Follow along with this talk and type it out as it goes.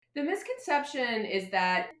The misconception is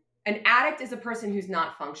that an addict is a person who's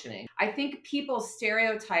not functioning. I think people's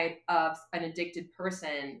stereotype of an addicted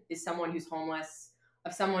person is someone who's homeless,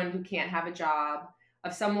 of someone who can't have a job,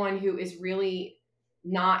 of someone who is really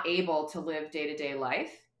not able to live day to day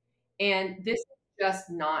life. And this is just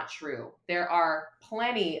not true. There are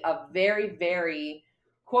plenty of very, very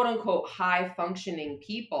quote unquote high functioning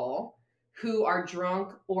people who are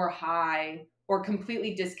drunk or high or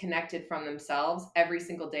completely disconnected from themselves every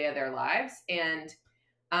single day of their lives. And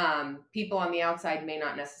people on the outside may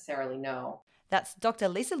not necessarily know. That's Dr.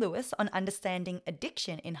 Lisa Lewis on understanding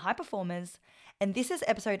addiction in high performers, and this is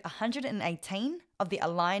episode 118 of the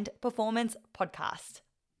Aligned Performance Podcast.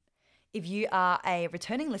 If you are a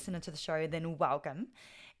returning listener to the show, then welcome.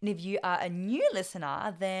 And if you are a new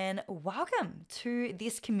listener, then welcome to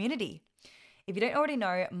this community. If you don't already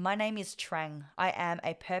know, my name is Trang. I am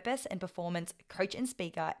a purpose and performance coach and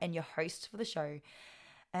speaker and your host for the show.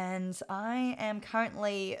 And I am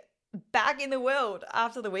currently back in the world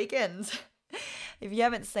after the weekend. If you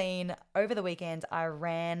haven't seen, over the weekend, I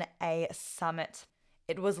ran a summit.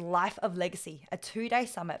 It was Life of Legacy, a 2-day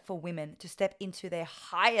summit for women to step into their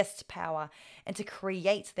highest power and to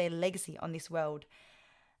create their legacy on this world.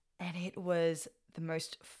 And it was the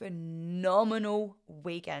most phenomenal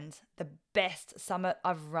weekend, the best summit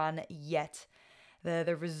I've run yet.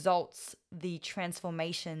 The results, the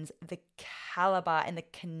transformations, the caliber and the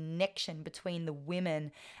connection between the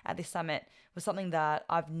women at this summit was something that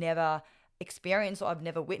I've never experienced or I've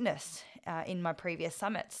never witnessed in my previous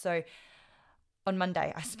summits. So on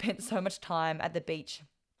Monday, I spent so much time at the beach,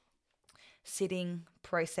 sitting,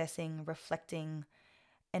 processing, reflecting,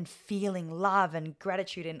 and feeling love and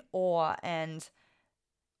gratitude and awe, and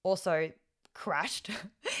also crashed.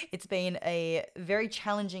 It's been a very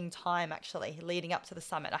challenging time actually leading up to the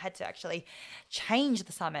summit. I had to actually change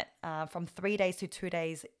the summit from 3 days to 2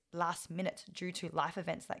 days last minute due to life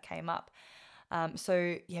events that came up.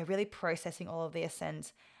 So yeah, really processing all of this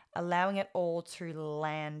and allowing it all to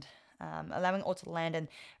land, and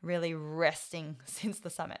really resting since the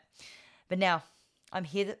summit. But now I'm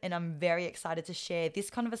here and I'm very excited to share this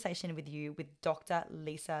conversation with you with Dr.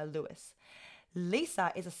 Lisa Lewis.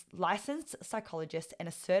 Lisa is a licensed psychologist and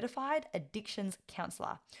a certified addictions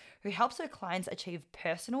counselor who helps her clients achieve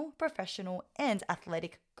personal, professional, and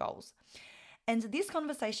athletic goals. And this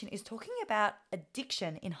conversation is talking about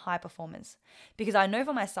addiction in high performance because I know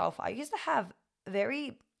for myself, I used to have a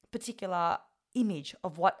very particular image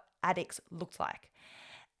of what addicts looked like.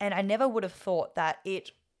 And I never would have thought that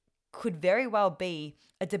it could very well be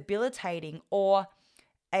a debilitating or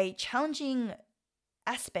a challenging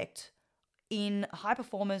aspect in high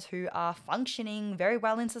performers who are functioning very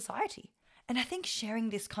well in society. And I think sharing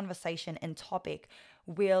this conversation and topic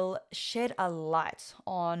will shed a light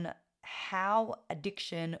on how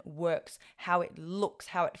addiction works, how it looks,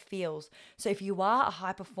 how it feels. So if you are a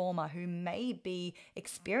high performer who may be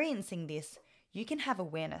experiencing this, you can have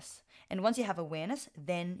awareness. And once you have awareness,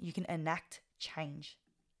 then you can enact change.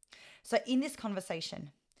 So in this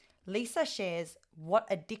conversation, Lisa shares what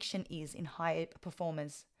addiction is in high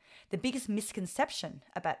performers, the biggest misconception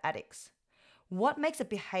about addicts, what makes a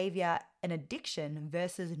behavior an addiction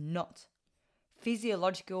versus not,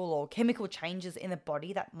 physiological or chemical changes in the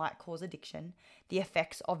body that might cause addiction, the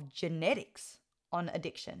effects of genetics on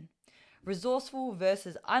addiction, resourceful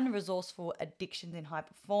versus unresourceful addictions in high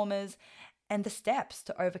performers, and the steps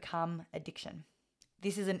to overcome addiction.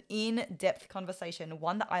 This is an in-depth conversation,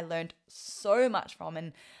 one that I learned so much from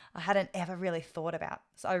and I hadn't ever really thought about.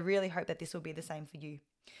 So I really hope that this will be the same for you.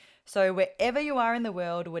 So wherever you are in the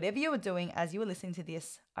world, whatever you are doing as you are listening to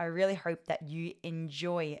this, I really hope that you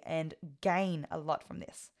enjoy and gain a lot from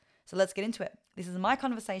this. So let's get into it. This is my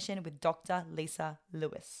conversation with Dr. Lisa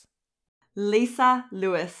Lewis. Lisa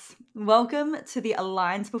Lewis, welcome to the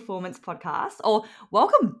Aligned Performance Podcast, or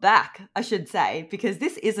welcome back, I should say, because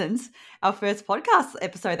this isn't our first podcast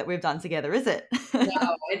episode that we've done together, is it?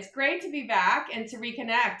 No, it's great to be back and to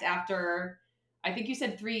reconnect after, I think you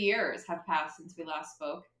said 3 years have passed since we last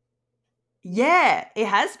spoke. Yeah, it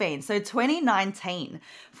has been. So 2019,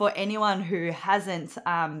 for anyone who hasn't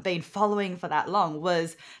been following for that long,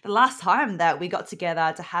 was the last time that we got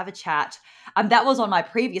together to have a chat. That was on my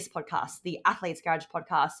previous podcast, the Athletes Garage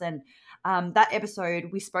podcast. And that episode,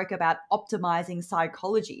 we spoke about optimizing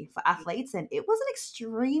psychology for athletes. And it was an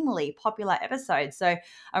extremely popular episode. So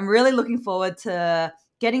I'm really looking forward to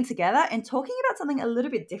getting together and talking about something a little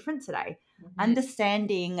bit different today.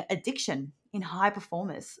 Understanding addiction in high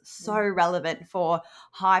performers. So relevant for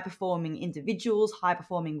high performing individuals, high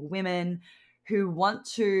performing women who want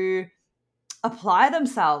to apply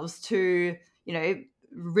themselves to,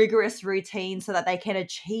 rigorous routines so that they can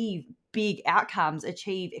achieve big outcomes,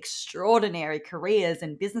 achieve extraordinary careers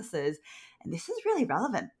and businesses. And this is really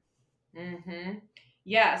relevant. Mm-hmm.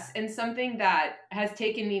 Yes, and something that has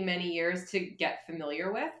taken me many years to get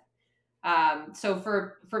familiar with. So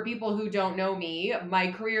for people who don't know me,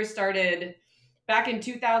 my career started back in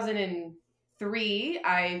 2003.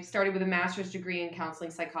 I started with a master's degree in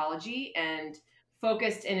counseling psychology and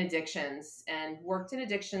focused in addictions, and worked in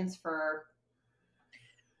addictions for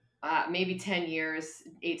maybe 10 years,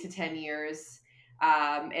 8 to 10 years,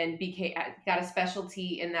 and got a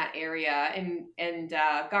specialty in that area, and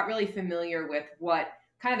got really familiar with what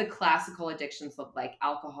kind of the classical addictions look like: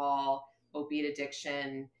 alcohol, opiate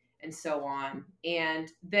addiction, and so on.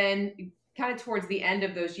 And then, kind of towards the end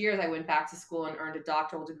of those years, I went back to school and earned a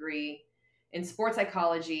doctoral degree in sports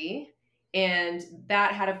psychology. And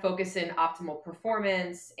that had a focus in optimal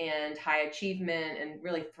performance and high achievement and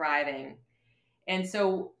really thriving. And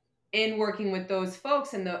so, in working with those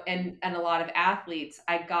folks and a lot of athletes,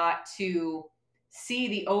 I got to see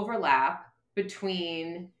the overlap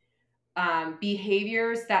between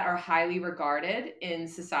behaviors that are highly regarded in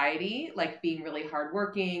society, like being really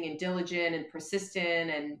hardworking and diligent and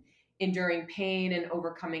persistent and enduring pain and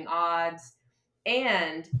overcoming odds,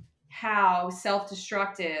 and how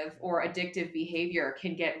self-destructive or addictive behavior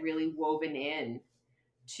can get really woven in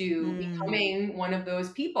to Mm. becoming one of those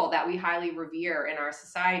people that we highly revere in our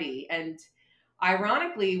society. And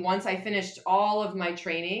ironically, once I finished all of my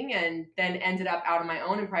training and then ended up out on my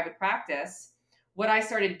own in private practice, what I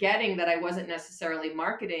started getting that I wasn't necessarily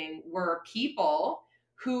marketing were people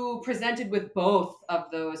who presented with both of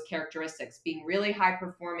those characteristics: being really high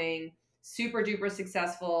performing, super duper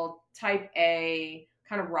successful, type A,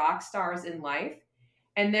 kind of rock stars in life,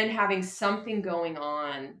 and then having something going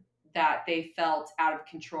on that they felt out of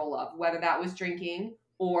control of, whether that was drinking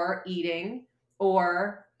or eating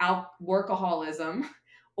or workaholism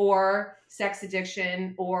or sex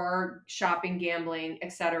addiction or shopping, gambling, et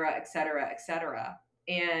cetera, et cetera, et cetera.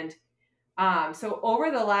 And so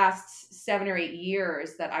over the last 7 or 8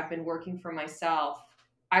 years that I've been working for myself,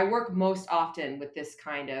 I work most often with this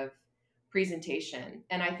kind of presentation.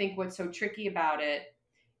 And I think what's so tricky about it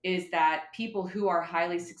is that people who are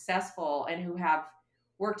highly successful and who have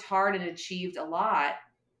worked hard and achieved a lot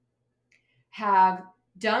have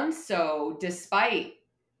done so despite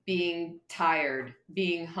being tired,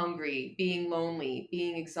 being hungry, being lonely,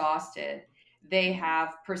 being exhausted. They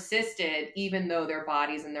have persisted even though their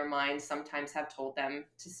bodies and their minds sometimes have told them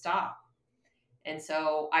to stop. And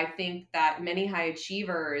so I think that many high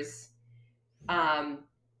achievers um,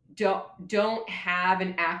 don't have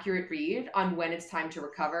an accurate read on when it's time to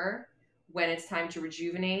recover, when it's time to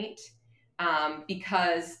rejuvenate,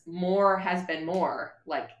 because more has been more.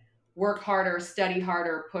 Like, work harder, study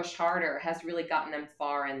harder, push harder has really gotten them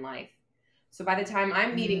far in life. So by the time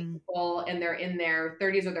I'm meeting Mm. people and they're in their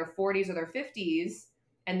 30s or their 40s or their 50s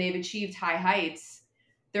and they've achieved high heights,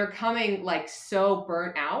 they're coming like so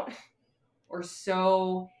burnt out or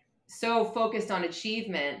so focused on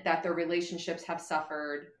achievement that their relationships have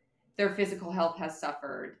suffered, their physical health has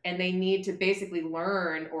suffered, and they need to basically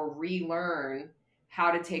learn or relearn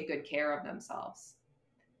how to take good care of themselves.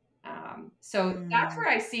 So that's Mm. where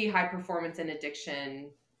I see high performance and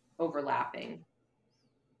addiction overlapping.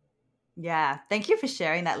 Yeah, thank you for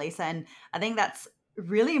sharing that, Lisa. And I think that's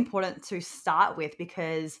really important to start with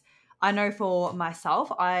because I know for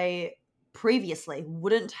myself, I previously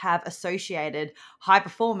wouldn't have associated high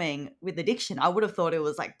performing with addiction. I would have thought it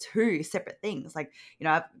was like two separate things. Like,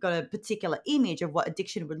 I've got a particular image of what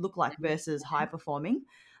addiction would look like versus high performing.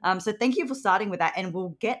 So thank you for starting with that, and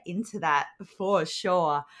we'll get into that for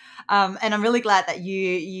sure. And I'm really glad that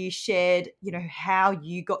you shared, how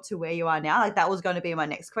you got to where you are now. Like that was going to be my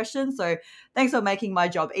next question. So thanks for making my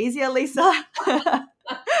job easier, Lisa.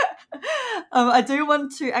 I do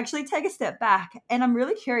want to actually take a step back, and I'm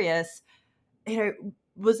really curious.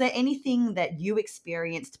 Was there anything that you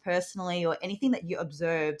experienced personally, or anything that you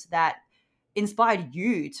observed that inspired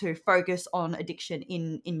you to focus on addiction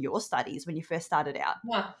in your studies when you first started out?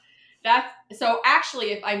 Huh. That's so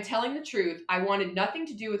actually, if I'm telling the truth, I wanted nothing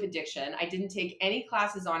to do with addiction. I didn't take any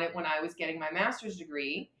classes on it when I was getting my master's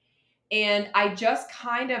degree. And I just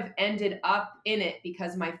kind of ended up in it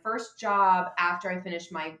because my first job after I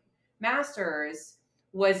finished my master's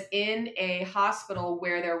was in a hospital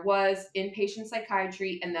where there was inpatient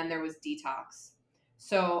psychiatry and then there was detox.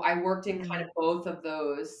 So I worked in kind of Mm. both of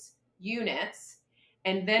those units.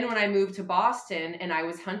 And then when I moved to Boston and I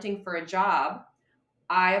was hunting for a job,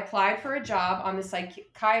 I applied for a job on the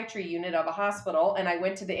psychiatry unit of a hospital, and I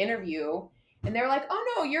went to the interview, and they were like,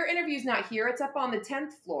 "Oh no, your interview's not here. It's up on the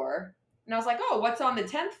 10th floor." And I was like, oh, what's on the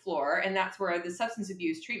 10th floor? And that's where the substance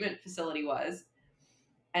abuse treatment facility was.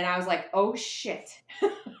 And I was like, oh shit,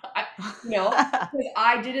 because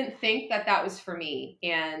I didn't think that that was for me.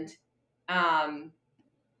 And um,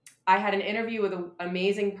 I had an interview with an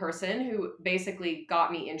amazing person who basically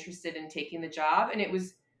got me interested in taking the job. And it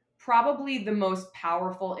was probably the most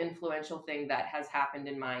powerful, influential thing that has happened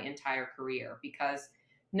in my entire career because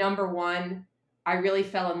number one, I really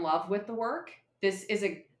fell in love with the work. This is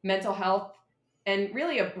a mental health and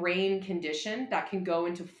really a brain condition that can go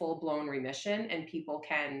into full blown remission and people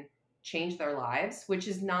can change their lives, which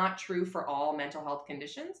is not true for all mental health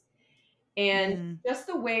conditions. And Mm. just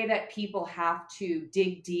the way that people have to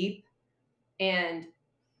dig deep and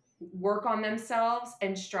work on themselves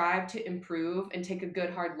and strive to improve and take a good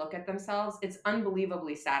hard look at themselves, it's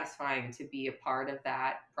unbelievably satisfying to be a part of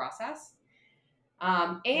that process.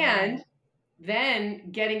 Yeah. And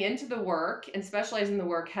then getting into the work and specializing in the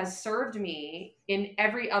work has served me in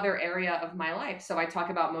every other area of my life. So I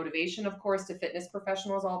talk about motivation, of course, to fitness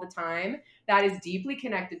professionals all the time. That is deeply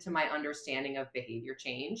connected to my understanding of behavior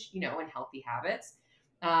change, and healthy habits.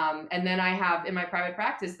 And then I have in my private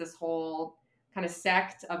practice this whole kind of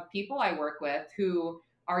sect of people I work with who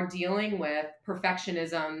are dealing with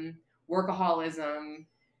perfectionism, workaholism,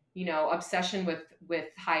 obsession with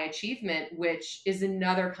high achievement, which is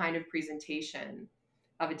another kind of presentation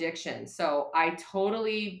of addiction. So I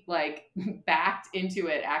totally like backed into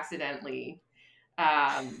it accidentally.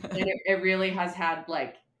 And it really has had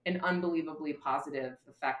like an unbelievably positive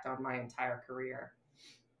effect on my entire career.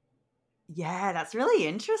 Yeah, that's really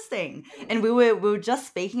interesting. And we were just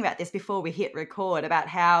speaking about this before we hit record about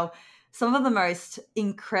how some of the most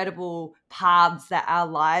incredible paths that our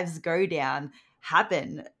lives go down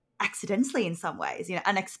happen accidentally in some ways,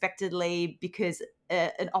 unexpectedly because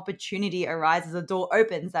an opportunity arises, a door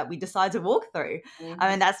opens that we decide to walk through. Mhm.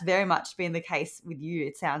 And that's very much been the case with you,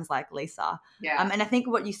 it sounds like, Lisa. Yeah. And I think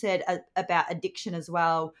what you said about addiction as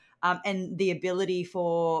well, and the ability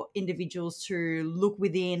for individuals to look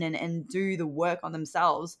within and do the work on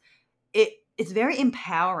themselves, it's very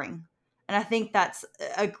empowering. And I think that's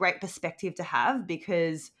a great perspective to have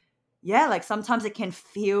because, yeah, like sometimes it can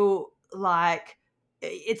feel like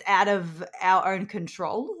it's out of our own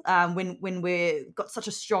control when we've got such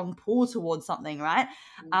a strong pull towards something, right?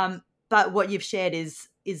 But what you've shared is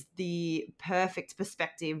the perfect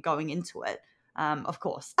perspective going into it. Of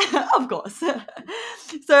course, of course.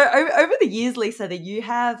 So over the years, Lisa, that you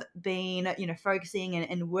have been, focusing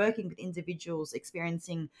and working with individuals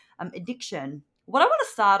experiencing addiction, what I want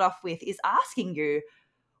to start off with is asking you,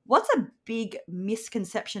 what's a big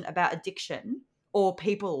misconception about addiction or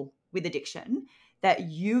people with addiction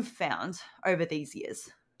that you've found over these years?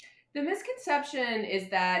 The misconception is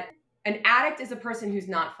that an addict is a person who's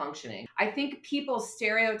not functioning. I think people's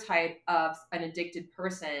stereotype of an addicted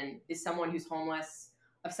person is someone who's homeless,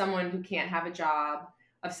 of someone who can't have a job,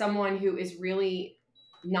 of someone who is really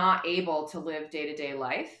not able to live day to day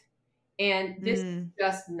life. And this is Mm,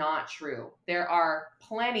 just not true. There are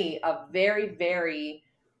plenty of very, very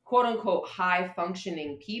quote unquote high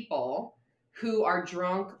functioning people who are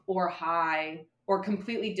drunk or high or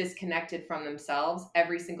completely disconnected from themselves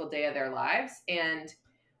every single day of their lives. And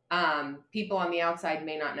people on the outside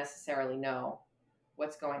may not necessarily know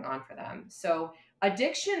what's going on for them. So,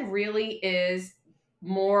 addiction really is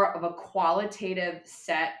more of a qualitative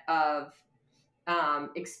set of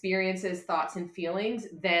experiences, thoughts, and feelings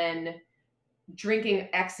than drinking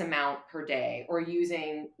X amount per day or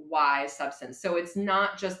using Y substance. So it's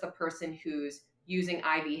not just the person who's using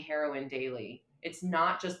IV heroin daily. It's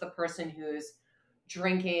not just the person who's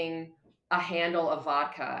drinking a handle of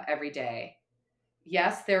vodka every day.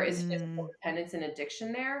 Yes, there is physical mm, dependence and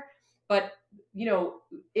addiction there, but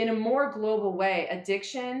in a more global way,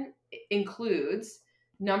 addiction includes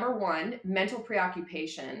number one, mental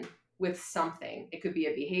preoccupation with something. It could be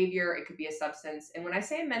a behavior, it could be a substance. And when I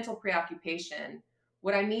say mental preoccupation,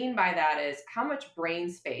 what I mean by that is how much brain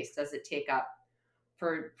space does it take up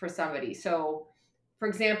for somebody? So, for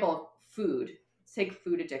example, food. Let's take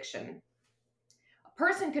food addiction. A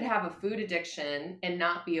person could have a food addiction and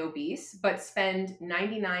not be obese, but spend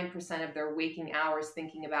 99% of their waking hours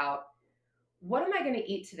thinking about what am I going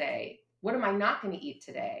to eat today? What am I not going to eat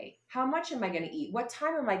today? How much am I going to eat? What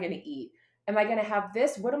time am I going to eat? Am I going to have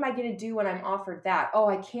this? What am I going to do when I'm offered that? Oh,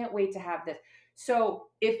 I can't wait to have this. So,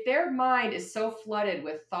 if their mind is so flooded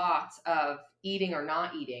with thoughts of eating or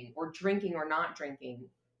not eating, or drinking or not drinking,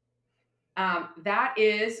 that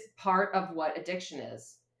is part of what addiction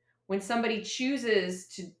is. When somebody chooses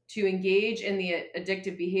to engage in the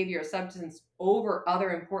addictive behavior or substance over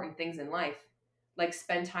other important things in life, like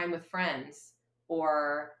spend time with friends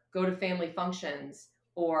or go to family functions,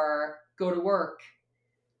 or go to work,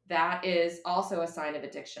 that is also a sign of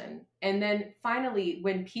addiction. And then finally,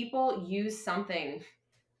 when people use something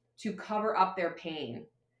to cover up their pain,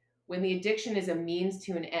 when the addiction is a means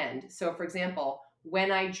to an end. So, for example,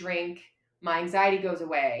 when I drink, my anxiety goes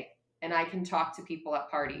away and I can talk to people at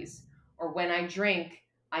parties. Or when I drink,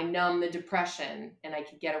 I numb the depression and I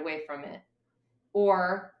can get away from it.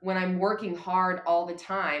 Or when I'm working hard all the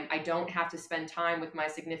time, I don't have to spend time with my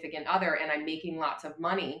significant other and I'm making lots of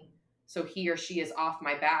money. So he or she is off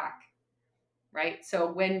my back, right?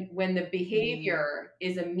 So when the Mm. behavior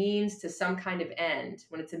is a means to some kind of end,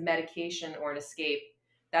 when it's a medication or an escape,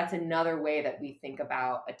 that's another way that we think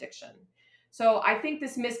about addiction. So I think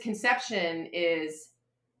this misconception is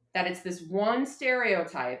that it's this one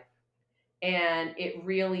stereotype, and it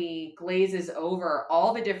really glazes over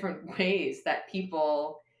all the different ways that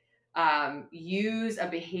people use a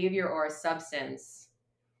behavior or a substance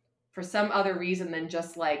for some other reason than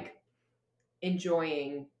just like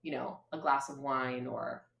enjoying, a glass of wine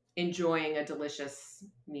or enjoying a delicious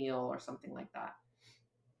meal or something like that.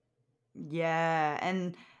 Yeah,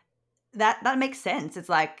 and that makes sense. It's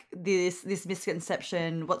like this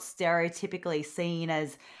misconception, what's stereotypically seen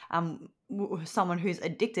as someone who's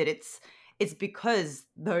addicted. It's because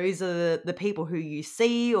those are the people who you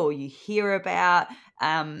see or you hear about,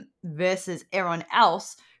 versus everyone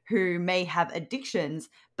else who may have addictions,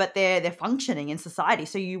 but they're functioning in society,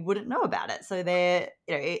 so you wouldn't know about it. So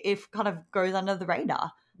it kind of goes under the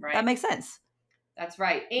radar. That Right. makes sense. That's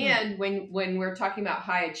right. Mm. And when we're talking about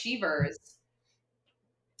high achievers,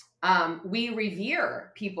 we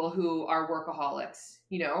revere people who are workaholics,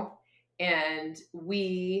 and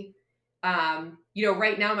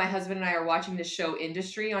right now my husband and I are watching the show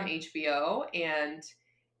Industry on HBO, and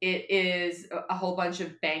it is a whole bunch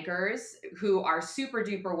of bankers who are super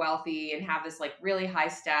duper wealthy and have this like really high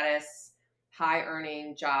status, high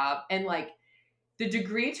earning job. And like the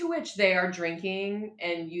degree to which they are drinking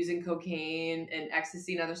and using cocaine and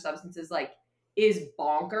ecstasy and other substances like is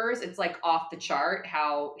bonkers. It's like off the chart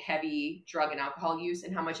how heavy drug and alcohol use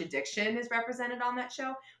and how much addiction is represented on that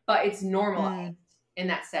show, but it's normalized Mm. in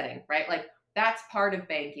that setting, right? Like that's part of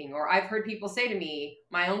banking. Or I've heard people say to me,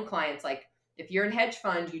 my own clients, like if you're in hedge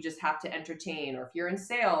fund, you just have to entertain, or if you're in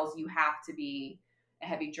sales, you have to be a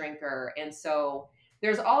heavy drinker. And so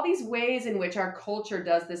there's all these ways in which our culture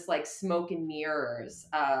does this like smoke and mirrors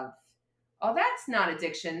of, oh, that's not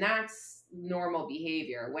addiction, that's normal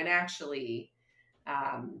behavior, when actually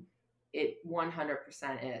it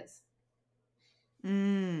 100% is.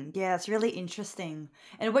 Yeah, it's really interesting.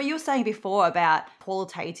 And what you were saying before about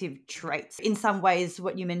qualitative traits, in some ways,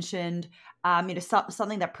 what you mentioned,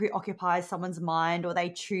 something that preoccupies someone's mind, or they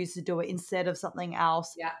choose to do it instead of something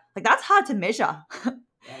else. Yeah, Like that's hard to measure. yeah,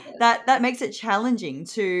 it is. That makes it challenging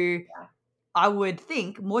to, Yeah. I would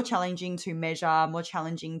think, more challenging to measure, more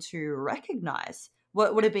challenging to recognize.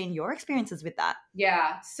 What would have been your experiences with that?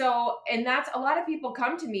 Yeah. So, and that's a lot of people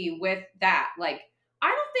come to me with that. Like, I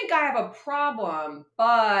don't think I have a problem,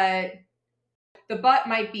 but the but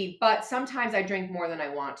might be, but sometimes I drink more than I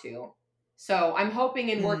want to. So I'm hoping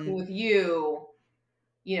in working Mm, with you,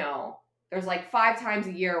 you know, there's like 5 times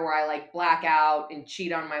a year where I like black out and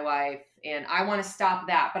cheat on my wife. And I want to stop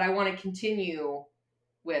that, but I want to continue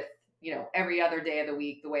with, every other day of the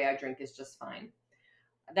week, the way I drink is just fine.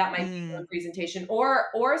 That might be mm, one presentation, or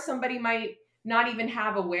somebody might not even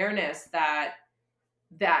have awareness that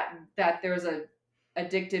there's a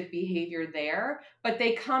addictive behavior there, but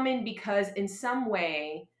they come in because in some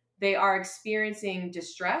way they are experiencing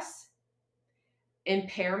distress,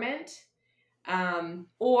 impairment,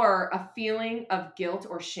 or a feeling of guilt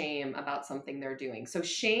or shame about something they're doing. So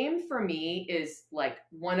shame for me is like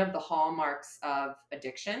one of the hallmarks of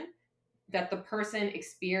addiction, that the person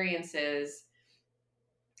experiences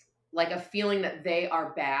like a feeling that they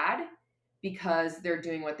are bad because they're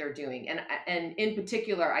doing what they're doing. And in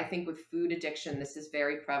particular, I think with food addiction, this is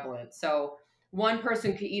very prevalent. So one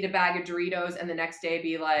person could eat a bag of Doritos and the next day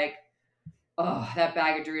be like, oh, that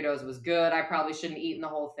bag of Doritos was good. I probably shouldn't have eaten the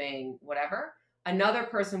whole thing, whatever. Another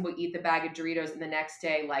person will eat the bag of Doritos and the next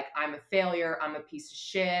day, like, I'm a failure. I'm a piece of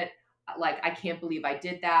shit. Like, I can't believe I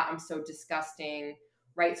did that. I'm so disgusting.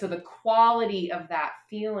 Right. So the quality of that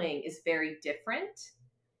feeling is very different,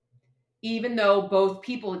 even though both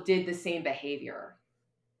people did the same behavior,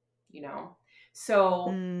 you know? So,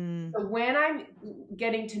 mm, so when I'm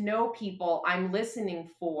getting to know people, I'm listening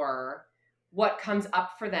for what comes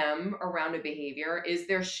up for them around a behavior. Is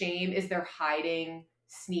there shame? Is there hiding,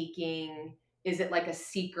 sneaking? Is it like a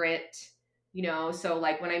secret? So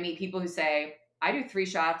like when I meet people who say, I do 3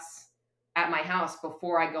 shots at my house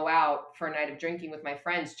before I go out for a night of drinking with my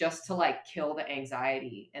friends, just to like kill the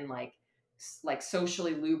anxiety and like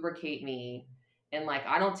socially lubricate me. And like,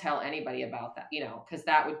 I don't tell anybody about that, because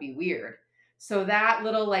that would be weird. So that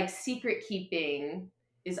little like secret keeping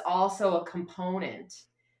is also a component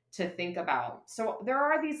to think about. So there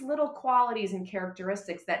are these little qualities and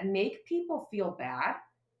characteristics that make people feel bad,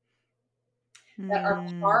 that are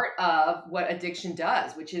Mm. part of what addiction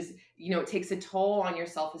does, which is, it takes a toll on your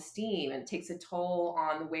self-esteem, and it takes a toll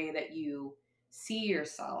on the way that you see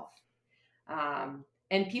yourself.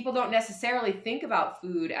 And people don't necessarily think about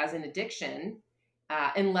food as an addiction,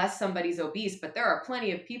 unless somebody's obese, but there are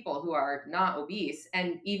plenty of people who are not obese.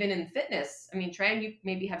 And even in fitness, I mean, Tran, you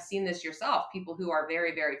maybe have seen this yourself, people who are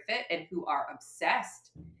very, very fit and who are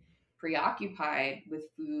obsessed, preoccupied with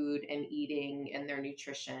food and eating and their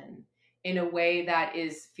nutrition in a way that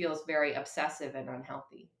feels very obsessive and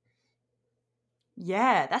unhealthy.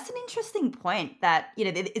 Yeah, that's an interesting point that,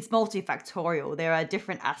 it's multifactorial. There are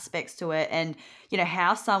different aspects to it, and,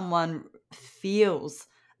 how someone feels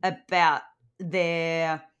about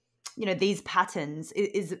their, these patterns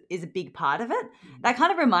is a big part of it. That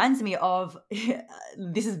kind of reminds me of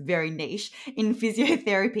this is very niche. In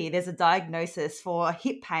physiotherapy, there's a diagnosis for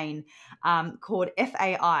hip pain called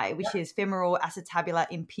FAI, which is femoral acetabular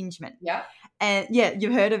impingement. Yeah. And yeah,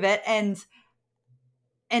 you've heard of it. And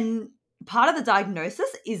part of the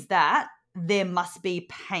diagnosis is that there must be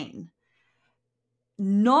pain.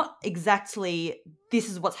 Not exactly this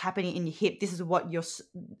is what's happening in your hip. This is what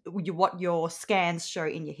your scans show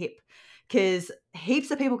in your hip. Because heaps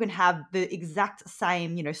of people can have the exact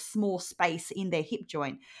same, small space in their hip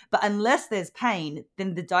joint. But unless there's pain,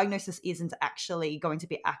 then the diagnosis isn't actually going to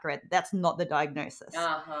be accurate. That's not the diagnosis.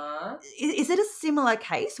 Uh-huh. Is it a similar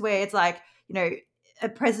case where it's like, a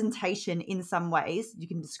presentation in some ways, you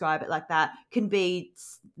can describe it like that, can be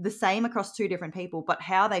the same across two different people, but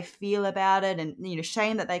how they feel about it and,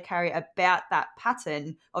 shame that they carry about that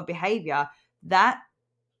pattern of behavior, that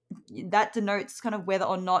denotes kind of whether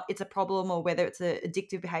or not it's a problem or whether it's an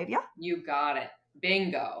addictive behavior? You got it.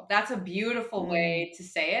 Bingo. That's a beautiful Mm. way to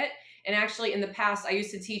say it. And actually, in the past, I used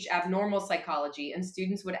to teach abnormal psychology, and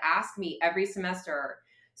students would ask me every semester,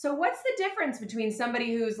 so what's the difference between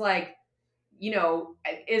somebody who's like,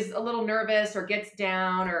 is a little nervous or gets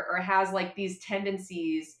down, or has like these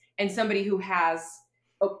tendencies, and somebody who has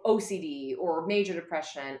OCD or major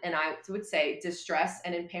depression? And I would say distress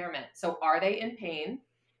and impairment. So are they in pain,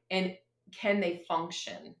 and can they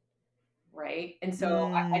function? Right. And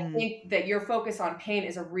so I Mm. think that your focus on pain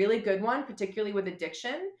is a really good one, particularly with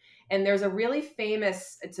addiction. And there's a really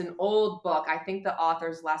famous, it's an old book. I think the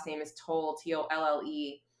author's last name is Tolle,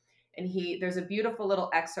 Tolle. And there's a beautiful little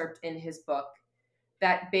excerpt in his book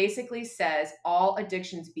that basically says all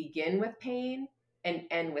addictions begin with pain and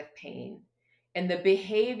end with pain. And the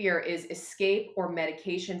behavior is escape or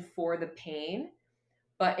medication for the pain.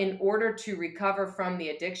 But in order to recover from the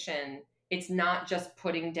addiction, it's not just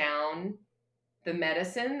putting down the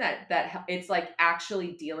medicine, that it's like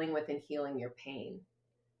actually dealing with and healing your pain.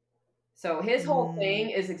 So his whole Mm. thing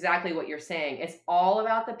is exactly what you're saying. It's all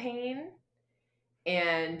about the pain,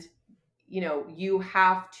 and you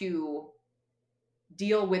have to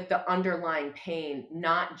deal with the underlying pain,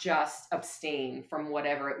 not just abstain from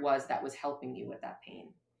whatever it was that was helping you with that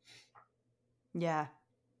pain. Yeah.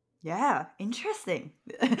 Yeah, interesting.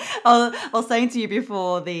 I was saying to you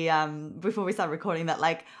before we start recording that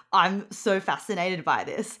like I'm so fascinated by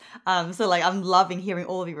this. So like I'm loving hearing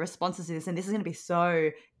all of your responses to this, and this is going to be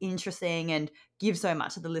so interesting and give so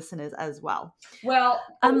much to the listeners as well. Well,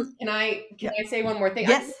 Um, can I yeah, say one more thing?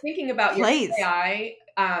 I'm yes, just thinking about your please. AI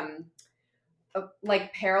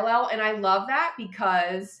like parallel, and I love that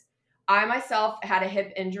because I myself had a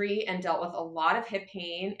hip injury and dealt with a lot of hip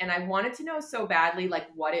pain, and I wanted to know so badly like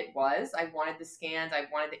what it was. I wanted the scans, I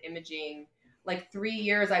wanted the imaging. Like 3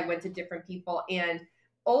 years I went to different people, and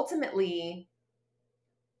ultimately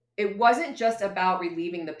it wasn't just about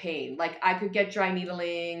relieving the pain. Like I could get dry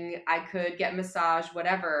needling, I could get massage,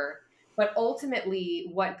 whatever. But ultimately,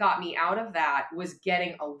 what got me out of that was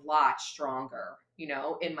getting a lot stronger,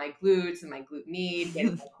 in my glutes and my glute med,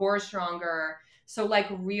 getting my core stronger. So, like,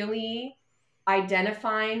 really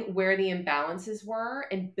identifying where the imbalances were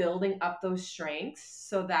and building up those strengths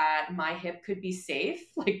so that my hip could be safe,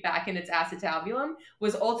 like back in its acetabulum,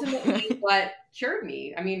 was ultimately what cured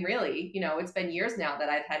me. I mean, really, it's been years now that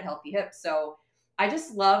I've had healthy hips. So I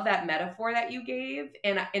just love that metaphor that you gave.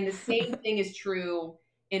 And the same thing is true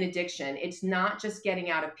in addiction. It's not just getting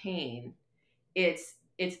out of pain. It's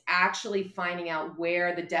actually finding out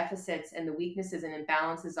where the deficits and the weaknesses and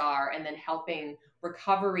imbalances are, and then helping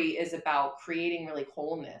recovery is about creating really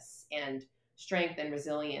wholeness and strength and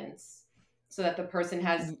resilience so that the person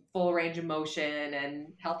has full range of motion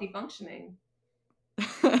and healthy functioning.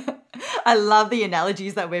 I love the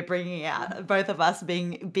analogies that we're bringing out, both of us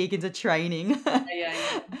being big into training.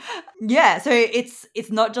 Yeah. Yeah, so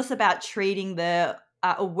it's not just about treating the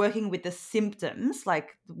or working with the symptoms,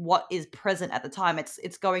 like what is present at the time.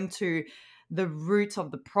 It's going to the root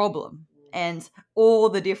of the problem and all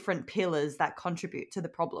the different pillars that contribute to the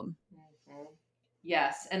problem. Mhm.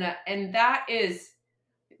 Yes, and that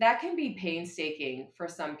can be painstaking for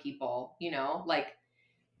some people, like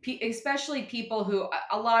especially people who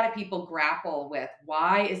a lot of people grapple with,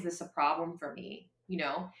 why is this a problem for me,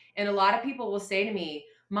 and a lot of people will say to me,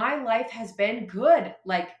 my life has been good,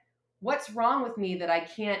 like what's wrong with me that I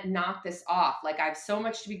can't knock this off, like I have so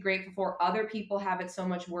much to be grateful for, other people have it so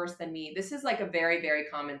much worse than me. This is like a very, very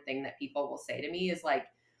common thing that people will say to me, is like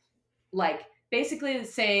basically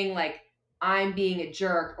saying like I'm being a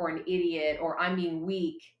jerk or an idiot or I'm being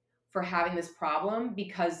weak for having this problem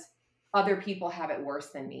because other people have it worse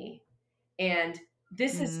than me. And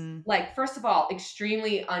this is Mm. like, first of all,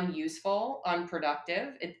 extremely unuseful,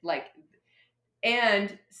 unproductive. It like,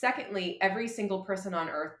 and secondly, every single person on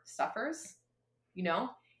earth suffers, you know,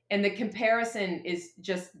 and the comparison is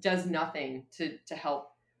just does nothing to help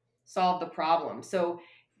solve the problem. So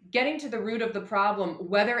getting to the root of the problem,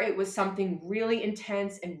 whether it was something really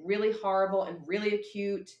intense and really horrible and really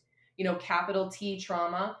acute, capital T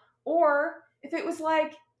trauma, or if it was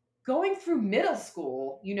like going through middle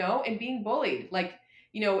school, and being bullied, like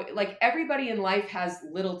everybody in life has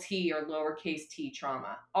little t or lowercase t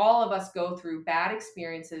trauma. All of us go through bad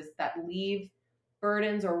experiences that leave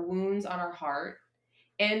burdens or wounds on our heart,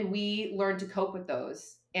 and we learn to cope with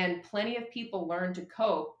those. And plenty of people learn to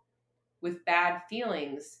cope with bad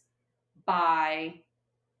feelings by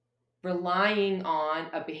relying on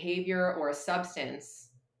a behavior or a substance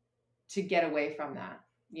to get away from that,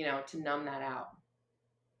 to numb that out.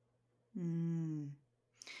 Mm.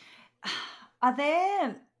 Are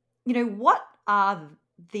there, what are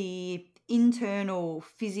the internal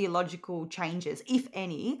physiological changes, if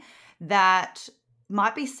any, that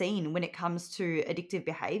might be seen when it comes to addictive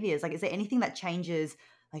behaviors? Like, is there anything that changes,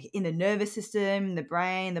 like in the nervous system, the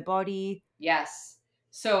brain, the body? Yes.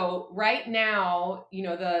 So right now,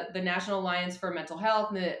 the National Alliance for Mental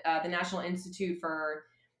Health, and the National Institute for,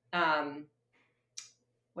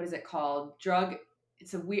 what is it called?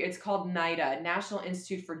 It's called NIDA, National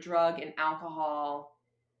Institute for Drug and Alcohol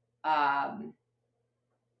um,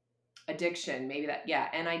 Addiction. Maybe that, yeah,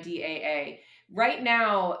 NIDAA. Right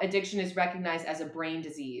now, addiction is recognized as a brain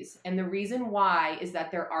disease. And the reason why is that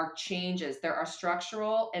there are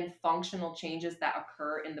structural and functional changes that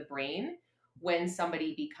occur in the brain when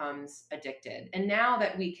somebody becomes addicted. And now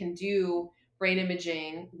that we can do brain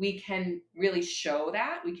imaging, we can really show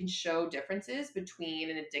that. We can show differences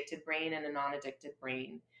between an addicted brain and a non addicted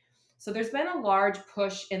brain. So there's been a large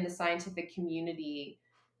push in the scientific community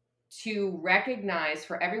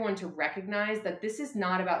for everyone to recognize that this is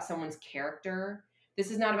not about someone's character.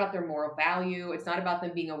 This is not about their moral value. It's not about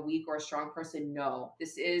them being a weak or a strong person. No,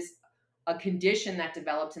 this is a condition that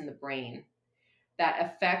develops in the brain that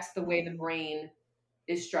affects the way the brain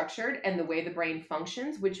is structured and the way the brain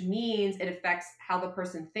functions, which means it affects how the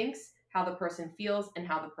person thinks, how the person feels, and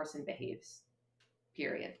how the person behaves,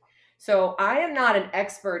 period. So I am not an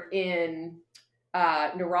expert in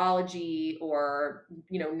neurology or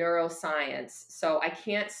neuroscience, so I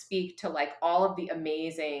can't speak to like all of the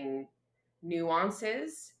amazing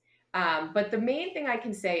nuances, but the main thing I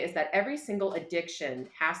can say is that every single addiction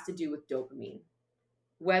has to do with dopamine.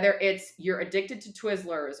 Whether it's you're addicted to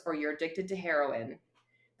Twizzlers or you're addicted to heroin,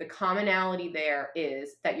 the commonality there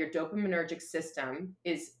is that your dopaminergic system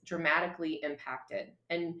is dramatically impacted.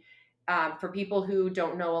 And for people who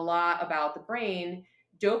don't know a lot about the brain,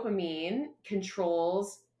 dopamine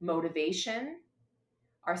controls motivation,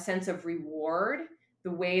 our sense of reward,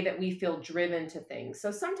 the way that we feel driven to things.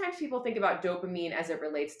 So sometimes people think about dopamine as it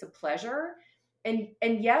relates to pleasure. And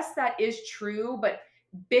yes, that is true, but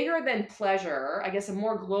bigger than pleasure, I guess a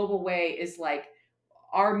more global way is like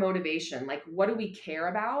our motivation. Like, what do we care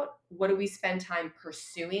about? What do we spend time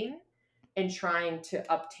pursuing and trying to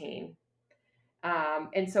obtain?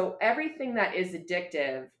 And so everything that is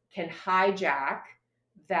addictive can hijack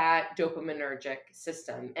that dopaminergic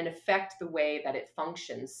system and affect the way that it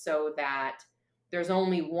functions, so that there's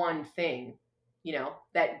only one thing,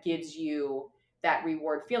 that gives you that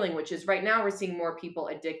reward feeling, which is right now we're seeing more people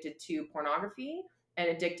addicted to pornography and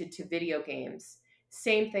addicted to video games.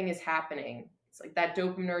 Same thing is happening. It's like that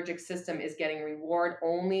dopaminergic system is getting reward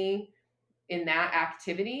only in that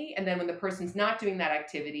activity. And then when the person's not doing that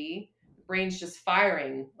activity, the brain's just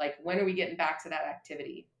firing. Like, when are we getting back to that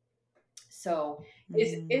activity? So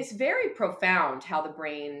it's very profound how the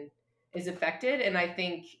brain is affected. And I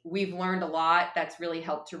think we've learned a lot that's really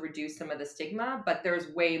helped to reduce some of the stigma, but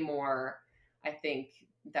there's way more, I think,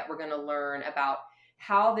 that we're going to learn about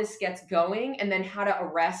how this gets going and then how to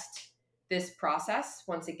arrest this process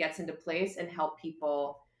once it gets into place and help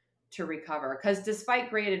people to recover. Because despite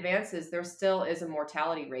great advances, there still is a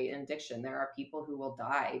mortality rate in addiction. There are people who will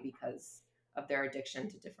die because of their addiction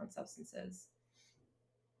to different substances.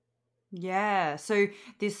 Yeah. So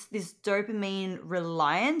this dopamine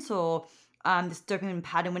reliance, or this dopamine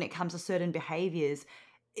pattern when it comes to certain behaviors,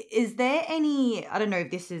 is there any? I don't know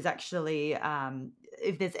if this is actually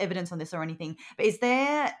if there's evidence on this or anything, but is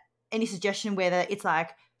there any suggestion whether it's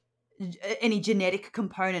like any genetic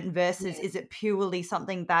component versus is it purely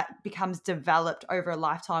something that becomes developed over a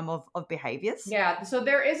lifetime of behaviors? Yeah, so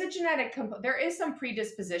there is a genetic there is some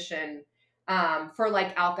predisposition for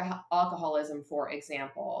like alcoholism, for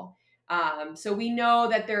example. So we know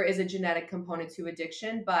that there is a genetic component to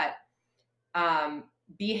addiction, but um,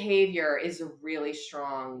 behavior is a really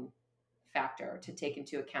strong factor to take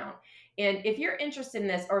into account. And if you're interested in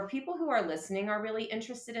this, or people who are listening are really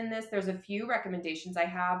interested in this, there's a few recommendations I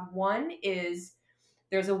have. One is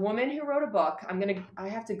there's a woman who wrote a book. I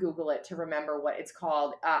have to Google it to remember what it's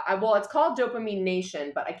called. It's called Dopamine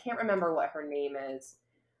Nation, but I can't remember what her name is.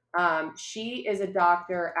 She is a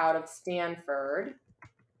doctor out of Stanford,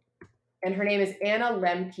 and her name is Anna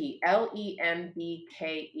Lembke,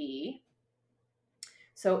 Lembke.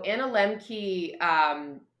 So Anna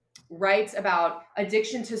Lembke writes about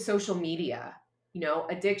addiction to social media,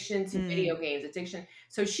 addiction to video games, addiction.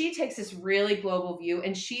 So she takes this really global view,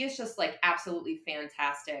 and she is just like absolutely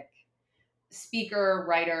fantastic speaker,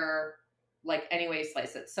 writer, like any way you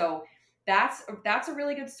slice it. So that's a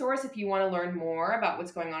really good source if you want to learn more about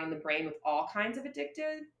what's going on in the brain with all kinds of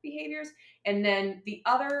addictive behaviors. And then the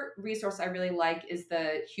other resource I really like is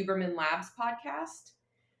the Huberman Labs podcast.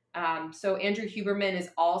 So Andrew Huberman is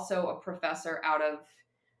also a professor out of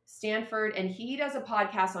Stanford, and he does a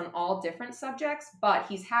podcast on all different subjects, but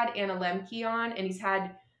he's had Anna Lembke on, and he's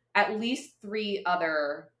had at least 3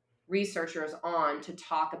 other researchers on to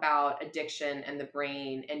talk about addiction and the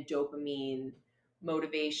brain and dopamine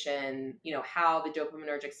motivation, how the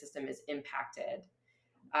dopaminergic system is impacted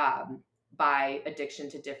by addiction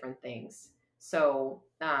to different things. So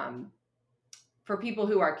for people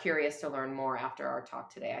who are curious to learn more after our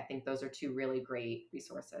talk today, I think those are 2 really great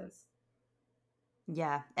resources.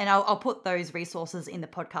 Yeah, and I'll put those resources in the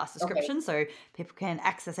podcast description so people can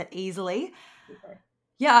access it easily. Super.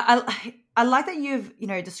 Yeah, I like that you've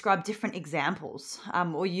described different examples,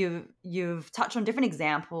 or you've touched on different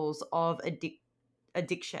examples of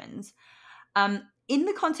addictions. In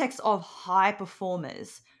the context of high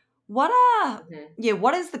performers, what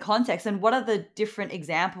is the context and what are the different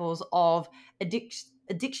examples of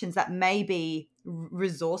addictions that may be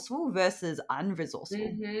resourceful versus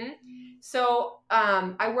unresourceful? So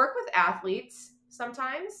I work with athletes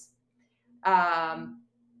sometimes. And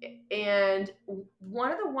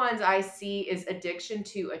one of the ones I see is addiction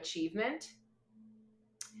to achievement.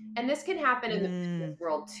 And this can happen in the business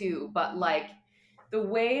world too, but like the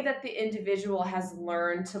way that the individual has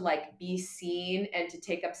learned to like be seen and to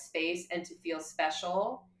take up space and to feel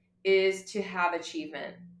special is to have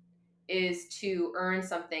achievement, is to earn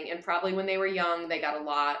something. And probably when they were young, they got a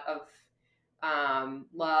lot of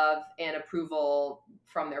love and approval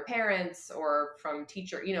from their parents or from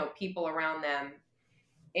people around them.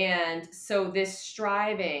 And so this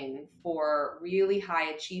striving for really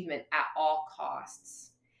high achievement at all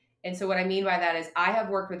costs. And so what I mean by that is I have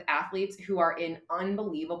worked with athletes who are in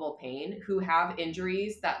unbelievable pain, who have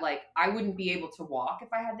injuries that like I wouldn't be able to walk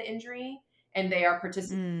if I had the injury, and they are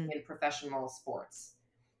participating in professional sports,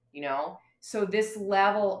 So this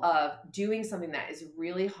level of doing something that is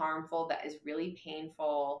really harmful, that is really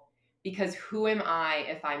painful, because who am I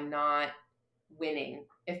if I'm not winning,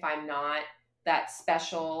 if I'm not that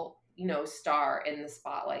special, star in the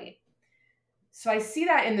spotlight? So I see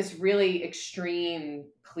that in this really extreme,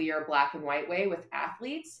 clear black and white way with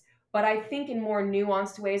athletes. But I think in more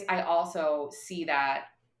nuanced ways, I also see that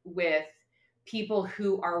with people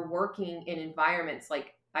who are working in environments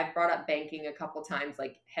like I've brought up banking a couple times,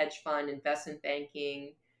 like hedge fund, investment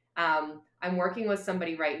banking. I'm working with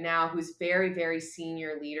somebody right now who's very, very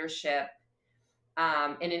senior leadership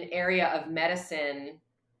in an area of medicine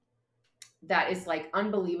that is like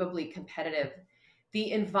unbelievably competitive.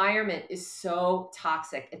 The environment is so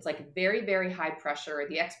toxic. It's like very, very high pressure.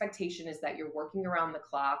 The expectation is that you're working around the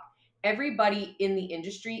clock. everybody in the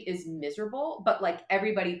industry is miserable, but like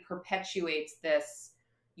everybody perpetuates this,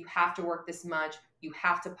 you have to work this much, you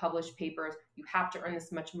have to publish papers, you have to earn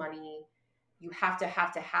this much money, you have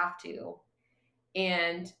to.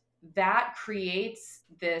 And that creates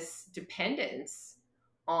this dependence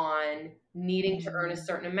on needing to earn a Mm.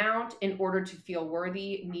 certain amount in order to feel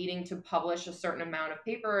worthy, needing to publish a certain amount of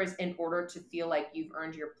papers in order to feel like you've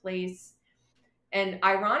earned your place. And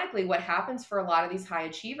ironically, what happens for a lot of these high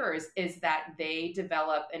achievers is that they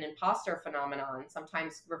develop an imposter phenomenon,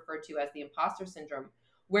 sometimes referred to as the imposter syndrome,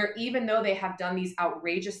 where even though they have done these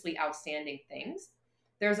outrageously outstanding things,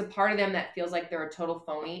 there's a part of them that feels like they're a total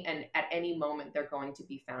phony, and at any moment they're going to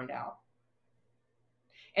be found out.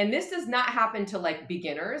 And this does not happen to like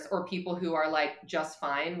beginners or people who are like just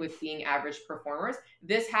fine with being average performers.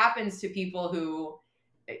 This happens to people who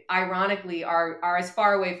ironically are as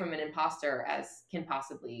far away from an imposter as can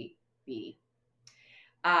possibly be.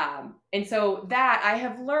 And so that I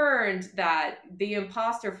have learned that the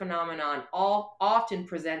imposter phenomenon all often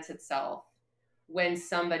presents itself when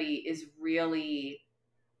somebody is really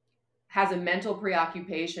has a mental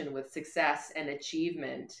preoccupation with success and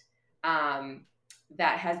achievement, um,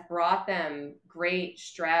 that has brought them great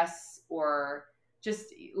stress or just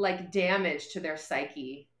like damage to their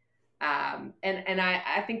psyche. And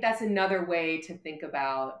I think that's another way to think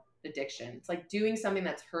about addiction. It's like doing something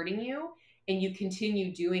that's hurting you and you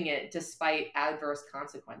continue doing it despite adverse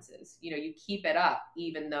consequences. You know, you keep it up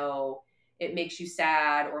even though it makes you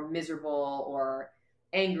sad or miserable or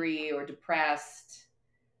angry or depressed.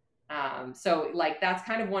 So like that's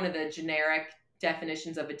kind of one of the generic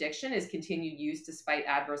definitions of addiction is continued use despite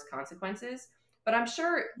adverse consequences. But I'm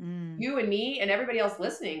sure Mm. you and me and everybody else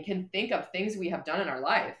listening can think of things we have done in our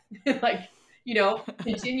life. Like,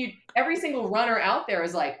 continued every single runner out there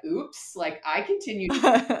is like, oops, like I continue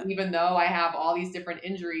to even though I have all these different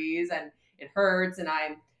injuries and it hurts and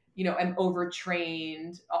I'm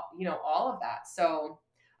overtrained, all of that. So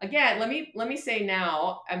again, let me say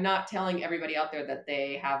now, I'm not telling everybody out there that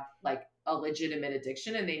they have like a legitimate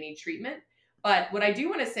addiction and they need treatment. But what I do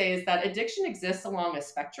want to say is that addiction exists along a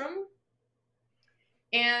spectrum.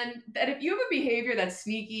 And that if you have a behavior that's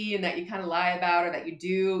sneaky and that you kind of lie about or that you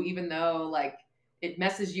do, even though like it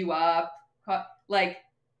messes you up, like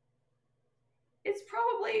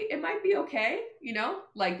it might be okay,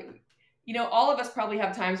 all of us probably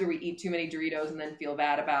have times where we eat too many Doritos and then feel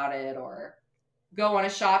bad about it, or go on a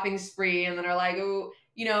shopping spree and then are like, oh,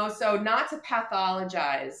 so not to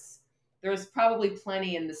pathologize. There's probably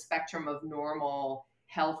plenty in the spectrum of normal,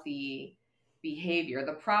 healthy behavior.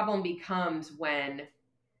 The problem becomes when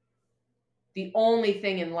the only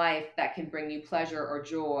thing in life that can bring you pleasure or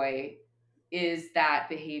joy is that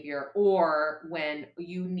behavior, or when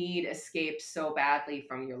you need escape so badly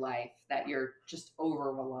from your life that you're just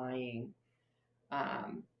over relying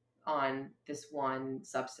on this one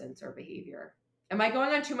substance or behavior. Am I going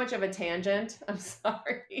on too much of a tangent? I'm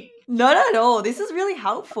sorry. Not at all. This is really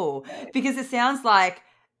helpful Okay. because it sounds like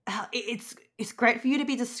it's great for you to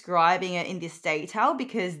be describing it in this detail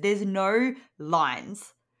because there's no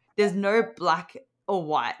lines. There's no black or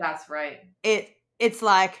white. That's right. It's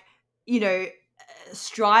like, you know,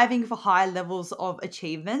 striving for high levels of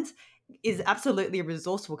achievement is absolutely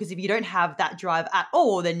resourceful because if you don't have that drive at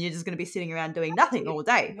all, then you're just going to be sitting around doing nothing all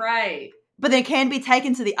day. Right. But then it can be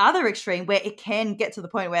taken to the other extreme where it can get to the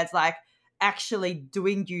point where it's like actually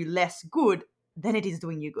doing you less good than it is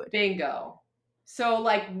doing you good. Bingo. So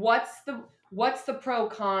like what's the pro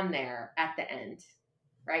con there at the end?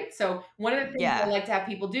 Right? So one of the things I Yeah. like to have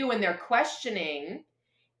people do when they're questioning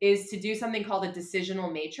is to do something called a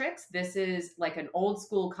decisional matrix. This is like an old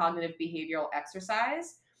school cognitive behavioral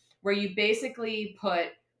exercise where you basically put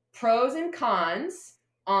pros and cons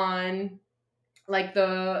on like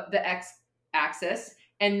the x axis,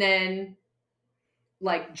 and then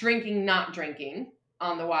like drinking, not drinking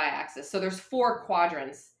on the y axis. So there's 4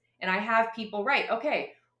 quadrants, and I have people write,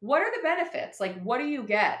 okay, what are the benefits? Like, what do you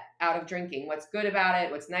get out of drinking? What's good about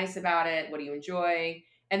it? What's nice about it? What do you enjoy?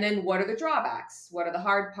 And then what are the drawbacks? What are the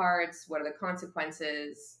hard parts? What are the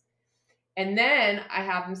consequences? And then I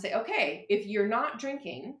have them say, okay, if you're not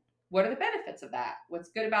drinking, what are the benefits of that? What's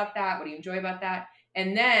good about that? What do you enjoy about that?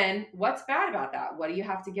 And then what's bad about that? What do you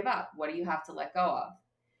have to give up? What do you have to let go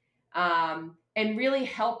of? And really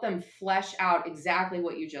help them flesh out exactly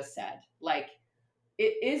what you just said. Like,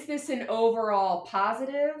 is this an overall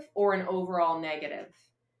positive or an overall negative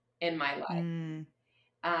in my life? Mm.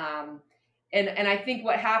 And I think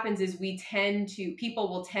what happens is people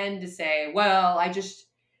will tend to say, well, I just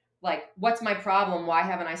like, what's my problem? Why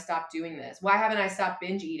haven't I stopped doing this? Why haven't I stopped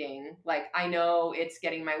binge eating? Like, I know it's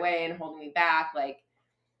getting in my way and holding me back. Like,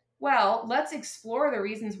 Well, let's explore the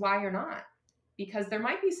reasons why you're not, because there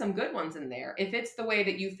might be some good ones in there. If it's the way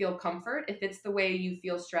that you feel comfort, if it's the way you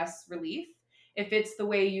feel stress relief, if it's the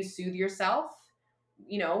way you soothe yourself,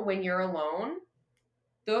 when you're alone,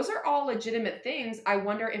 those are all legitimate things. I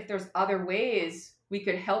wonder if there's other ways we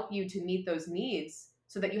could help you to meet those needs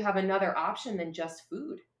so that you have another option than just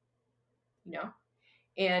food, you know?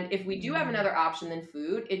 And if we do have Mm. another option than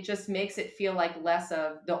food, it just makes it feel like less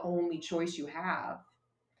of the only choice you have.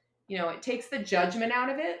 It takes the judgment out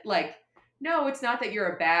of it. Like, no, it's not that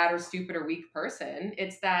you're a bad or stupid or weak person.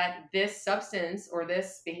 It's that this substance or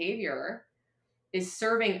this behavior is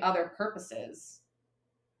serving other purposes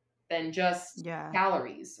than just Yeah.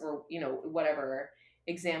 calories or, whatever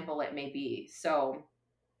example it may be. So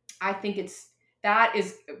I think that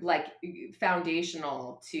is like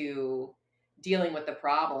foundational to dealing with the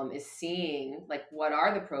problem, is seeing like what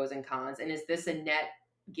are the pros and cons, and is this a net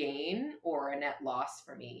gain or a net loss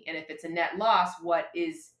for me? And if it's a net loss, what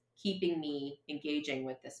is keeping me engaging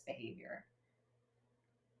with this behavior?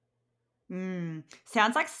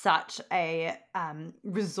 Sounds like such a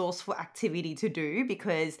resourceful activity to do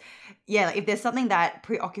because, yeah, like if there's something that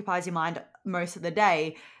preoccupies your mind most of the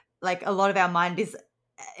day, like a lot of our mind is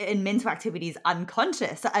in mental activity is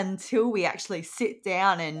unconscious until we actually sit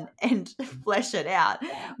down and flesh it out.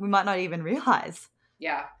 Yeah. We might not even realize.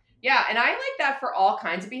 Yeah. Yeah. And I like that for all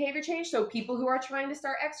kinds of behavior change. So people who are trying to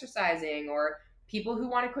start exercising, or people who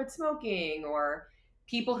want to quit smoking, or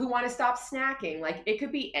people who want to stop snacking, like it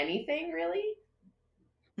could be anything really.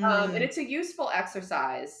 And Mm, it's a useful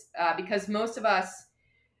exercise because most of us,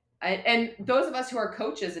 and those of us who are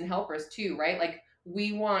coaches and helpers too, right? Like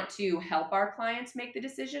we want to help our clients make the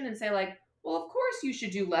decision and say, like, well, of course you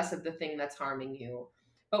should do less of the thing that's harming you.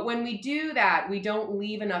 But when we do that, we don't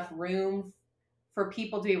leave enough room for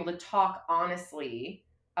people to be able to talk honestly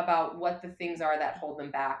about what the things are that hold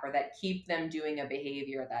them back or that keep them doing a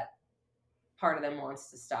behavior that part of them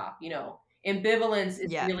wants to stop. Ambivalence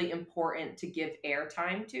is yeah. really important to give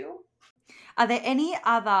airtime to. Are there any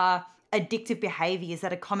other addictive behaviors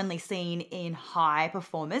that are commonly seen in high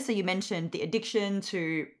performers? So you mentioned the addiction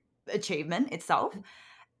to achievement itself.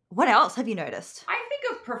 What else have you noticed? I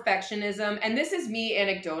think of perfectionism, and this is me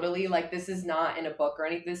anecdotally, like this is not in a book or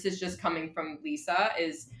anything. This is just coming from Lisa.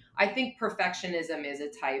 Is I think perfectionism is a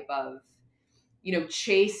type of,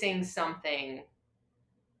 chasing something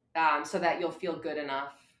so that you'll feel good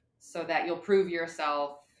enough, so that you'll prove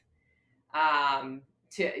yourself,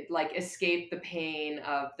 to like escape the pain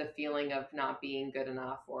of the feeling of not being good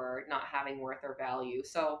enough or not having worth or value.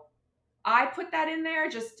 So I put that in there,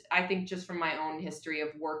 just I think just from my own history of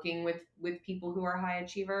working with people who are high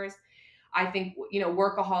achievers. I think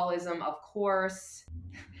workaholism, of course.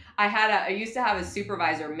 I used to have a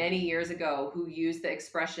supervisor many years ago who used the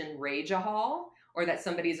expression rageahol, or that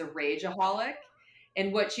somebody's a rageaholic.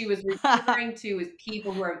 And what she was referring to is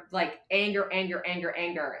people who are like anger, anger, anger,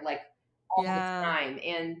 anger, like all the Yeah. time.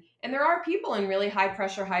 And there are people in really high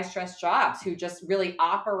pressure, high stress jobs who just really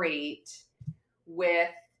operate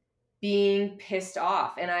with being pissed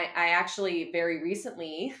off. And I actually very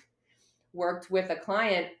recently worked with a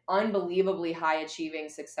client, unbelievably high achieving,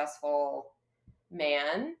 successful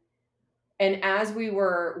man. And as we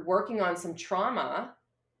were working on some trauma,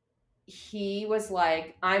 he was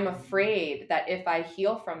like, I'm afraid that if I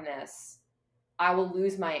heal from this, I will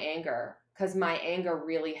lose my anger, because my anger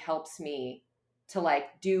really helps me to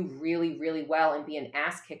like do really, really well and be an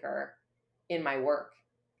ass kicker in my work.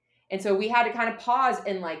 And so we had to kind of pause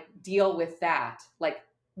and like deal with that. Like,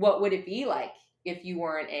 what would it be like if you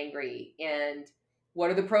weren't angry? And what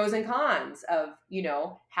are the pros and cons of,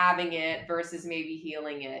 having it versus maybe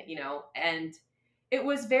healing it, And it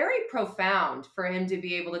was very profound for him to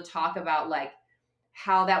be able to talk about like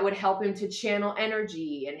how that would help him to channel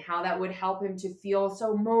energy, and how that would help him to feel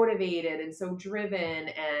so motivated and so driven,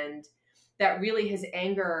 and that really his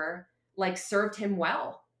anger like served him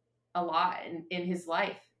well a lot in his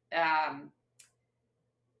life. um,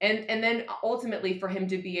 and then ultimately for him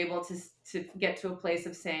to be able to get to a place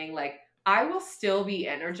of saying like, I will still be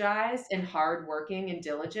energized and hardworking and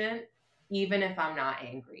diligent even if I'm not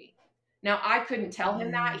angry. Now I couldn't tell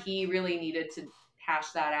him that. Mm. He really needed to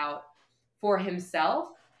hash that out for himself.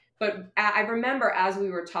 But I remember as we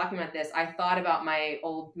were talking about this, I thought about my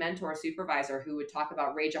old mentor supervisor who would talk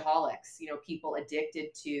about rageaholics, people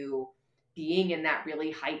addicted to being in that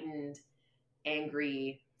really heightened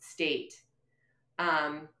angry state.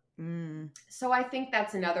 um, Mm. so I think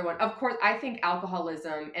that's another one. Of course, I think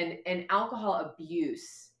alcoholism and alcohol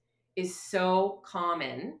abuse is so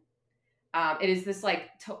common. It is this like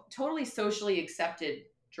totally socially accepted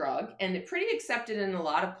drug, and pretty accepted in a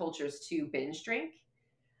lot of cultures to binge drink.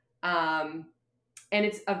 Um, and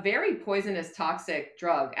it's a very poisonous, toxic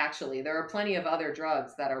drug, actually. There are plenty of other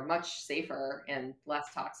drugs that are much safer and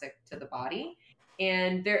less toxic to the body.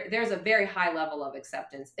 And there's a very high level of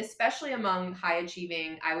acceptance, especially among high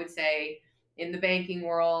achieving, I would say, in the banking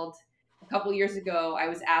world. A couple years ago, I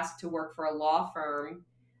was asked to work for a law firm,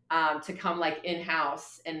 to come like in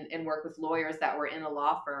house and work with lawyers that were in a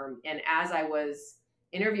law firm. And as I was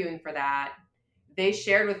interviewing for that, they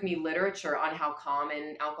shared with me literature on how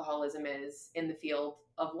common alcoholism is in the field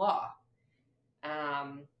of law.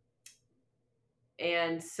 Um,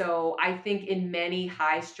 and so I think in many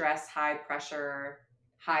high stress, high pressure,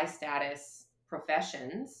 high status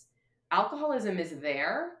professions, alcoholism is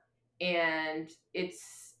there, and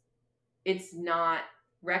it's not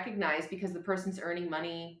recognized because the person's earning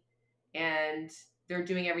money and they're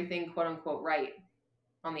doing everything quote unquote right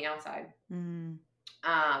on the outside. Mm.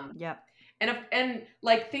 Um, Yep. and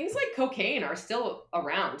like things like cocaine are still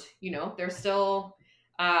around,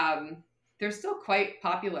 um they're still quite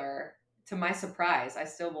popular. To my surprise, I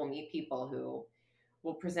still will meet people who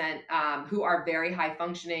will present, who are very high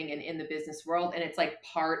functioning and in the business world, and it's like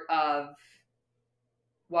part of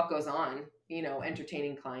what goes on,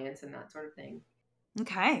 entertaining clients and that sort of thing.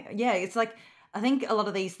 Okay. Yeah. It's like, I think a lot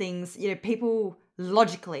of these things, people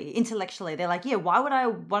logically, intellectually, they're like, yeah, why would I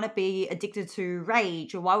want to be addicted to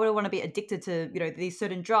rage? Or why would I want to be addicted to, these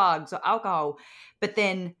certain drugs or alcohol? But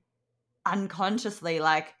then unconsciously,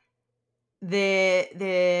 like,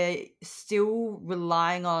 they're still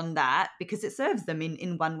relying on that because it serves them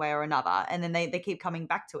in one way or another, and then they keep coming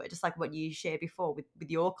back to it, just like what you shared before with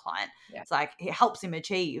your client. Yeah. It's like it helps him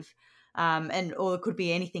achieve, and or it could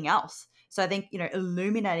be anything else. So I think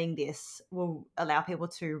illuminating this will allow people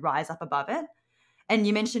to rise up above it. And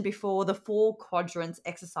you mentioned before the 4 quadrants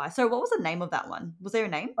exercise. So what was the name of that one? Was there a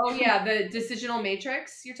name? Oh yeah, the decisional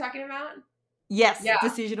matrix you're talking about. Yes, Yeah.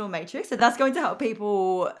 decisional matrix. So that's going to help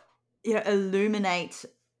people, illuminate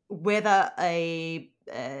whether a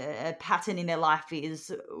pattern in their life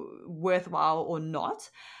is worthwhile or not.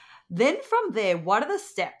 Then from there, what are the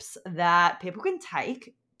steps that people can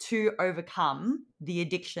take to overcome the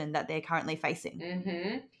addiction that they're currently facing?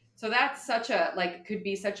 Mm-hmm. So that's such a, like, could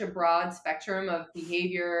be such a broad spectrum of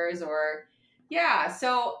behaviors, or yeah.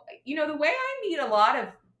 So the way I meet a lot of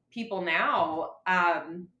people now,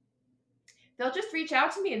 they'll just reach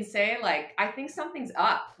out to me and say, like, I think something's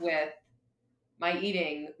up with my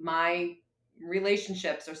eating, my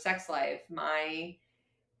relationships or sex life, my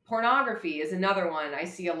pornography is another one I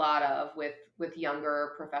see a lot of with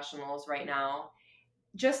younger professionals right now.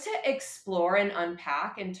 Just to explore and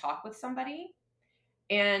unpack and talk with somebody.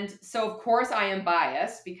 And so, of course, I am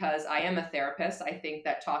biased because I am a therapist. I think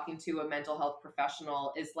that talking to a mental health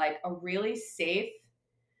professional is like a really safe,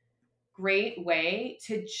 great way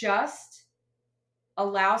to just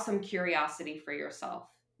allow some curiosity for yourself.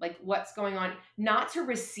 Like, what's going on? Not to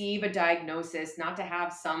receive a diagnosis, not to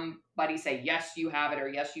have somebody say, yes, you have it, or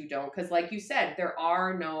yes, you don't. Because, like you said, there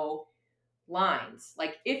are no lines.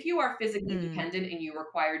 Like, if you are physically Mm, dependent and you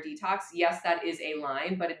require detox, yes, that is a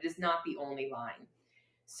line, but it is not the only line.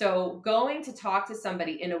 So going to talk to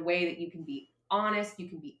somebody in a way that you can be honest, you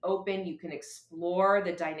can be open, you can explore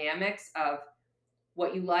the dynamics of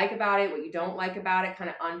what you like about it, what you don't like about it, kind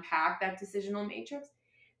of unpack that decisional matrix.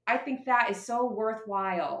 I think that is so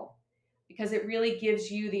worthwhile because it really gives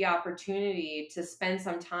you the opportunity to spend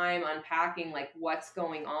some time unpacking, like, what's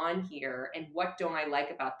going on here and what don't I like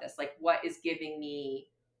about this? Like, what is giving me,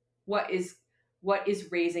 what is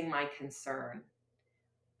raising my concern,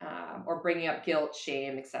 or bringing up guilt,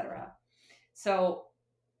 shame, etc. So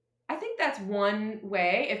I think that's one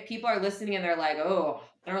way. If people are listening and they're like, oh,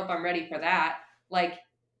 I don't know if I'm ready for that, like,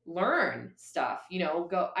 learn stuff,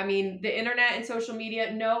 go. I mean, the internet and social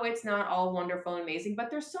media, no, it's not all wonderful and amazing, but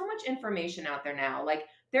there's so much information out there now. Like,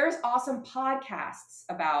 there's awesome podcasts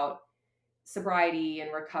about sobriety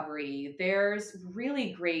and recovery. There's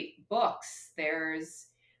really great books. There's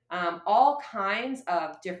all kinds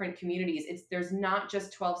of different communities. There's not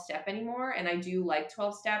just 12 step anymore. And I do like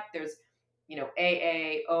 12 step. There's,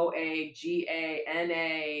 AA, OA, GA,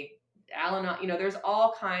 NA, Al-Anon, there's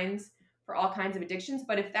all kinds for all kinds of addictions.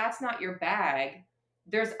 But if that's not your bag,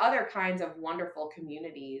 there's other kinds of wonderful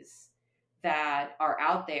communities that are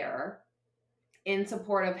out there in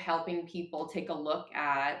support of helping people take a look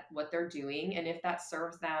at what they're doing and if that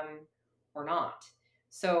serves them or not.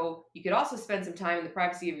 So you could also spend some time in the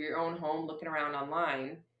privacy of your own home looking around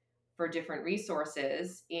online for different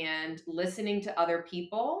resources and listening to other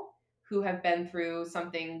people who have been through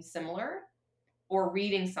something similar, or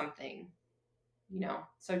reading something,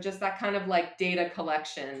 so just that kind of like data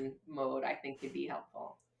collection mode, I think, could be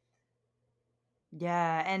helpful.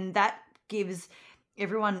 Yeah, and that gives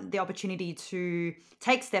everyone the opportunity to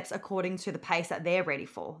take steps according to the pace that they're ready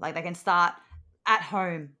for. Like they can start at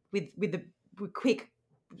home with quick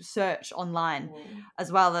search online, Mm.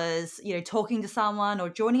 as well as talking to someone or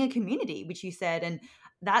joining a community, which you said, and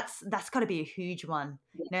that's got to be a huge one.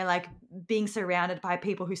 Yeah. Like being surrounded by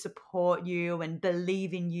people who support you and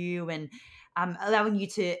believe in you and allowing you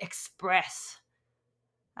to express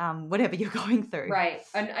whatever you're going through. Right.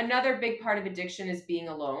 Another big part of addiction is being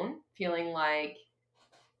alone, feeling like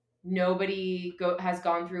nobody has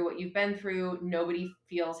gone through what you've been through. Nobody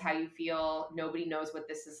feels how you feel. Nobody knows what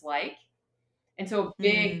this is like. And so a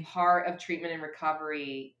big Mm, part of treatment and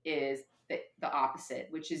recovery is the opposite,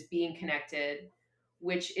 which is being connected,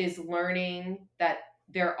 which is learning that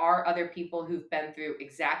there are other people who've been through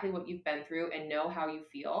exactly what you've been through and know how you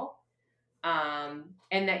feel.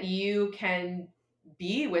 And that you can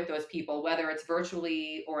be with those people, whether it's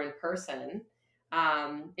virtually or in person.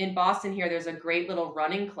 In Boston here, there's a great little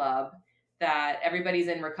running club that everybody's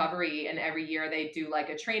in recovery, and every year they do like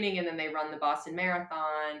a training and then they run the Boston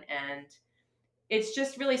Marathon, and it's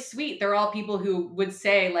just really sweet. They're all people who would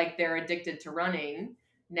say like they're addicted to running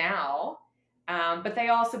now, but they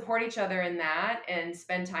all support each other in that and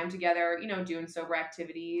spend time together, doing sober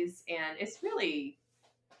activities, and it's really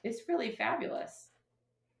fabulous.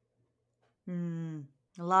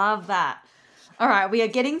 love that. All right, we are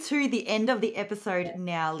getting to the end of the episode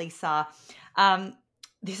now, Lisa. Um,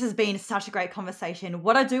 this has been such a great conversation.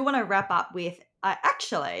 What I do want to wrap up with,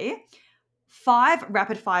 actually, 5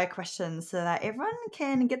 rapid fire questions so that everyone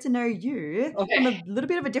can get to know you from Okay. a little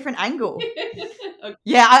bit of a different angle. Okay.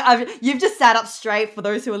 Yeah, you've just sat up straight for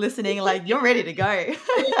those who are listening, like you're ready to go.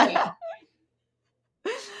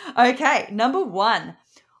 Okay, number 1,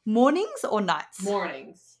 mornings or nights?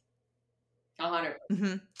 Mornings. 100.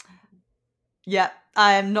 Mm-hmm. Yeah,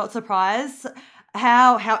 I'm not surprised.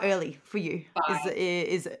 How early for you is 5,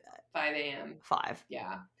 is 5 a.m. 5?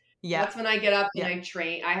 Yeah. Yeah, That's when I get up and yeah. I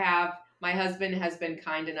train. My husband has been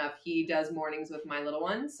kind enough. He does mornings with my little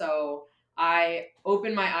one. So I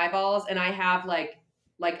open my eyeballs and I have like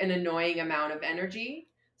an annoying amount of energy.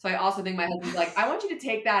 So I also think my husband's like, I want you to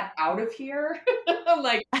take that out of here.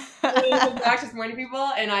 Like obnoxious morning people.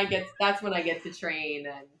 And that's when I get to train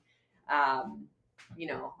and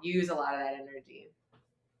use a lot of that energy.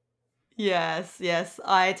 Yes, yes,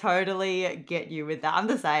 I totally get you with that. I'm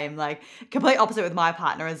the same, like complete opposite with my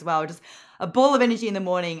partner as well. Just a ball of energy in the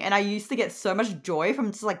morning, and I used to get so much joy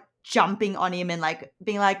from just like jumping on him and like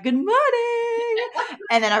being like, "Good morning,"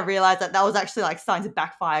 and then I realized that was actually like starting to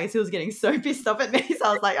backfire because he was getting so pissed off at me. So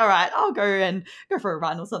I was like, "All right, I'll go for a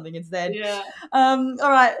run or something instead." Yeah. All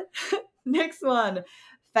right, next one.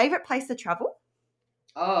 Favorite place to travel?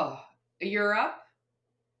 Oh, Europe.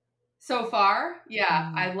 So far,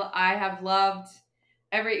 yeah, Mm, I have loved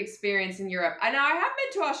every experience in Europe. I know I have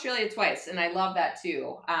been to Australia twice, and I love that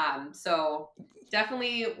too. So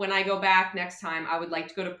definitely when I go back next time, I would like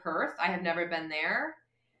to go to Perth. I have never been there,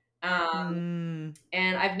 mm,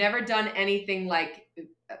 and I've never done anything like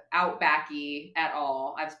outbacky at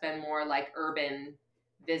all. I've spent more like urban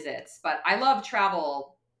visits, but I love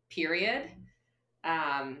travel. Period.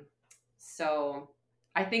 Um, so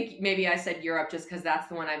I think maybe I said Europe just because that's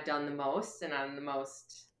the one I've done the most and I'm the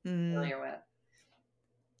most mm. familiar with.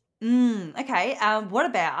 Okay. What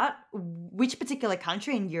about which particular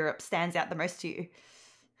country in Europe stands out the most to you?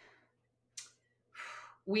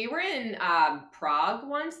 We were in Prague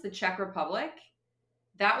once, the Czech Republic.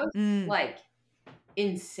 That was Mm, like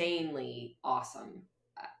insanely awesome,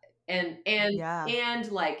 and yeah.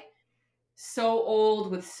 and like so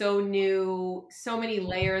old with so new, so many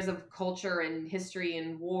layers of culture and history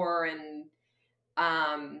and war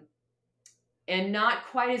um and not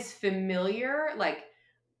quite as familiar. Like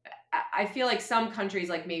I feel like some countries,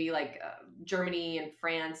 like maybe like Germany and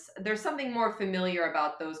France, there's something more familiar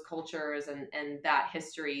about those cultures and that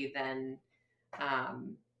history than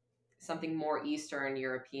um, something more Eastern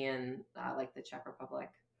European, like the Czech Republic.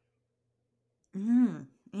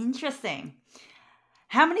 Interesting.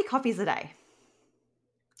 How many coffees a day?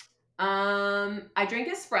 I drink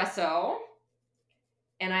espresso,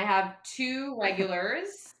 and I have 2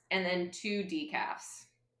 regulars and then 2 decafs.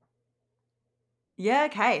 Yeah,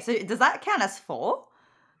 okay. So does that count as 4?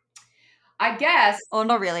 I guess Or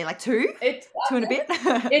not really, like 2? it's 2 and a bit?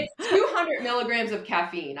 it's 200 milligrams of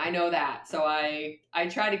caffeine. I know that, so I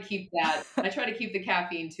try to keep that. I try to keep the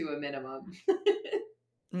caffeine to a minimum.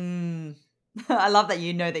 mm. I love that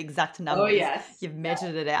you know the exact Oh numbers. yes, You've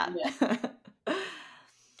measured it out. yeah.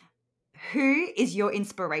 Who is your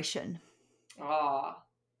inspiration? Oh,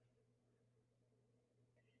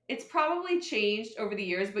 It's probably changed over the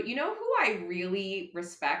years, but you know who I really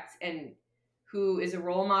respect and who is a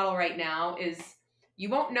role model right now is, you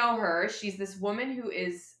won't know her. She's this woman who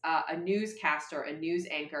is a newscaster, a news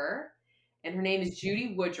anchor, and her name is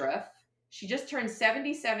Judy Woodruff. She just turned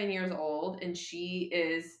 77 years old, and she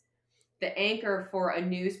is the anchor for a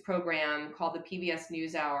news program called the PBS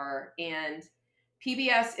NewsHour. And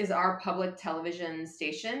PBS is our public television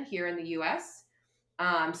station here in the US.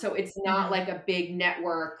 So it's not Mm-hmm. like a big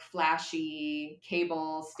network, flashy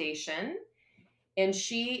cable station. And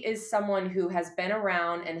she is someone who has been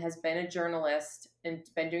around and has been a journalist and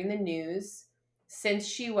been doing the news since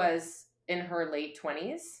she was in her late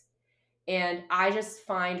 20s. And I just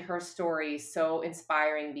find her story so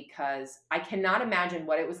inspiring because I cannot imagine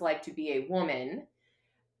what it was like to be a woman,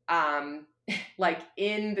 um, like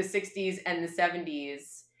in the 60s and the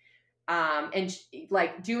 70s,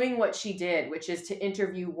 like doing what she did, which is to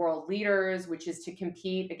interview world leaders, which is to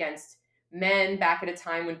compete against men back at a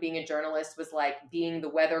time when being a journalist was like being the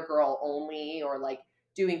weather girl only, or like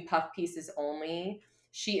doing puff pieces only.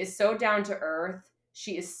 She is so down to earth.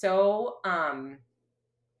 She is so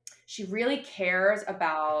she really cares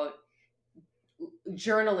about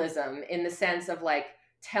journalism in the sense of like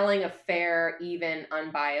telling a fair, even,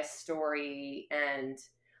 unbiased story. And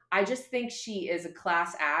I just think she is a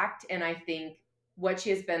class act. And I think what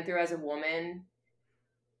she has been through as a woman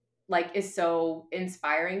like is so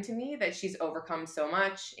inspiring to me, that she's overcome so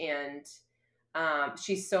much. And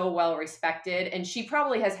she's so well respected, and she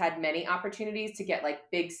probably has had many opportunities to get like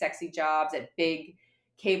big sexy jobs at big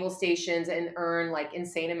cable stations and earn like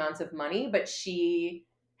insane amounts of money, but she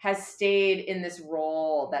has stayed in this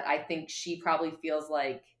role that I think she probably feels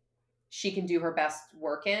like she can do her best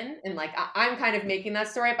work in. And like I'm kind of making that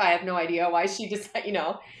story up. I have no idea why she just has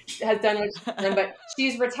done what she's done, but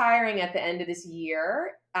she's retiring at the end of this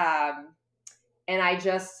year. And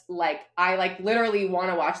I like literally want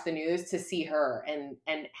to watch the news to see her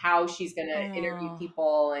and how she's going to interview Oh.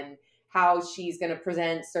 people and how she's going to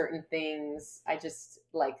present certain things. I just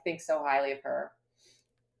like think so highly of her.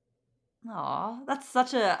 Aw, that's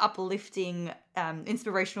such a uplifting,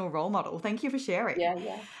 inspirational role model. Thank you for sharing. Yeah,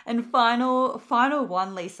 yeah. And final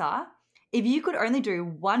one, Lisa. If you could only do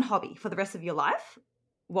one hobby for the rest of your life,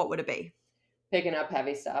 what would it be? Picking up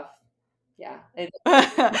heavy stuff. Yeah.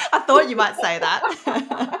 I thought you might say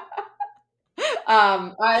that.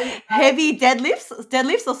 I Heavy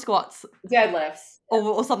deadlifts or squats, deadlifts.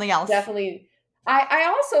 or something else. Definitely.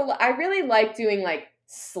 I really like doing like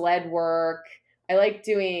sled work. I like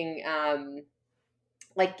doing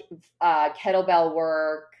like kettlebell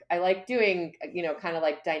work. I like doing kind of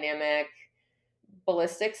like dynamic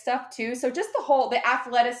ballistic stuff too. So just the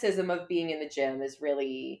athleticism of being in the gym is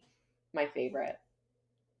really my favorite.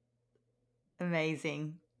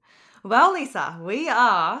 Amazing. Well, Lisa, we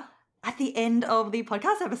are at the end of the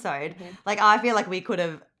podcast episode. Mhm. Like, I feel like we could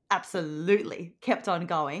have absolutely kept on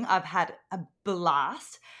going. I've had a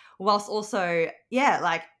blast, whilst also, yeah,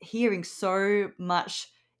 like hearing so much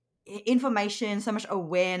information, so much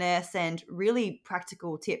awareness, and really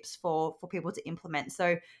practical tips for people to implement.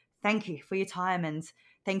 So, thank you for your time, and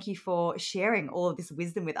thank you for sharing all of this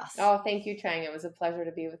wisdom with us. Oh, thank you, Trang. It was a pleasure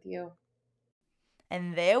to be with you.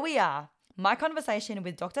 And there we are, my conversation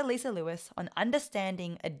with Dr. Lisa Lewis on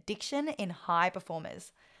understanding addiction in high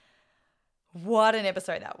performers. What an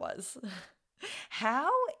episode that was. How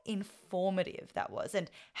informative that was, and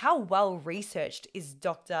how well researched is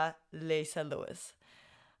Dr. Lisa Lewis.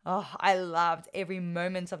 Oh, I loved every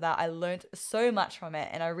moment of that. I learned so much from it,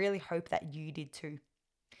 and I really hope that you did too.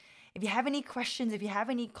 If you have any questions, if you have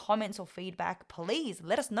any comments or feedback, please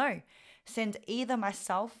let us know. Send either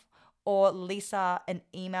myself or Lisa an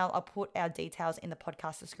email. I'll put our details in the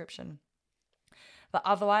podcast description. But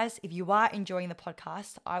otherwise, if you are enjoying the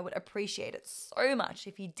podcast, I would appreciate it so much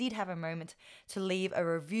if you did have a moment to leave a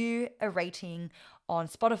review, a rating on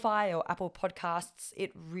Spotify or Apple Podcasts.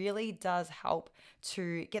 It really does help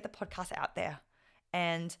to get the podcast out there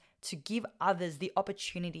and to give others the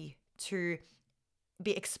opportunity to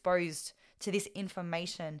be exposed to this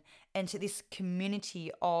information and to this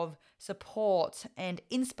community of support and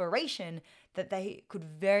inspiration that they could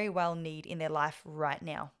very well need in their life right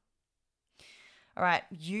now. All right,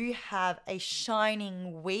 you have a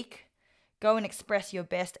shining week. Go and express your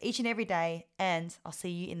best each and every day, and I'll see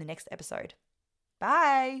you in the next episode.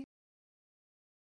 Bye.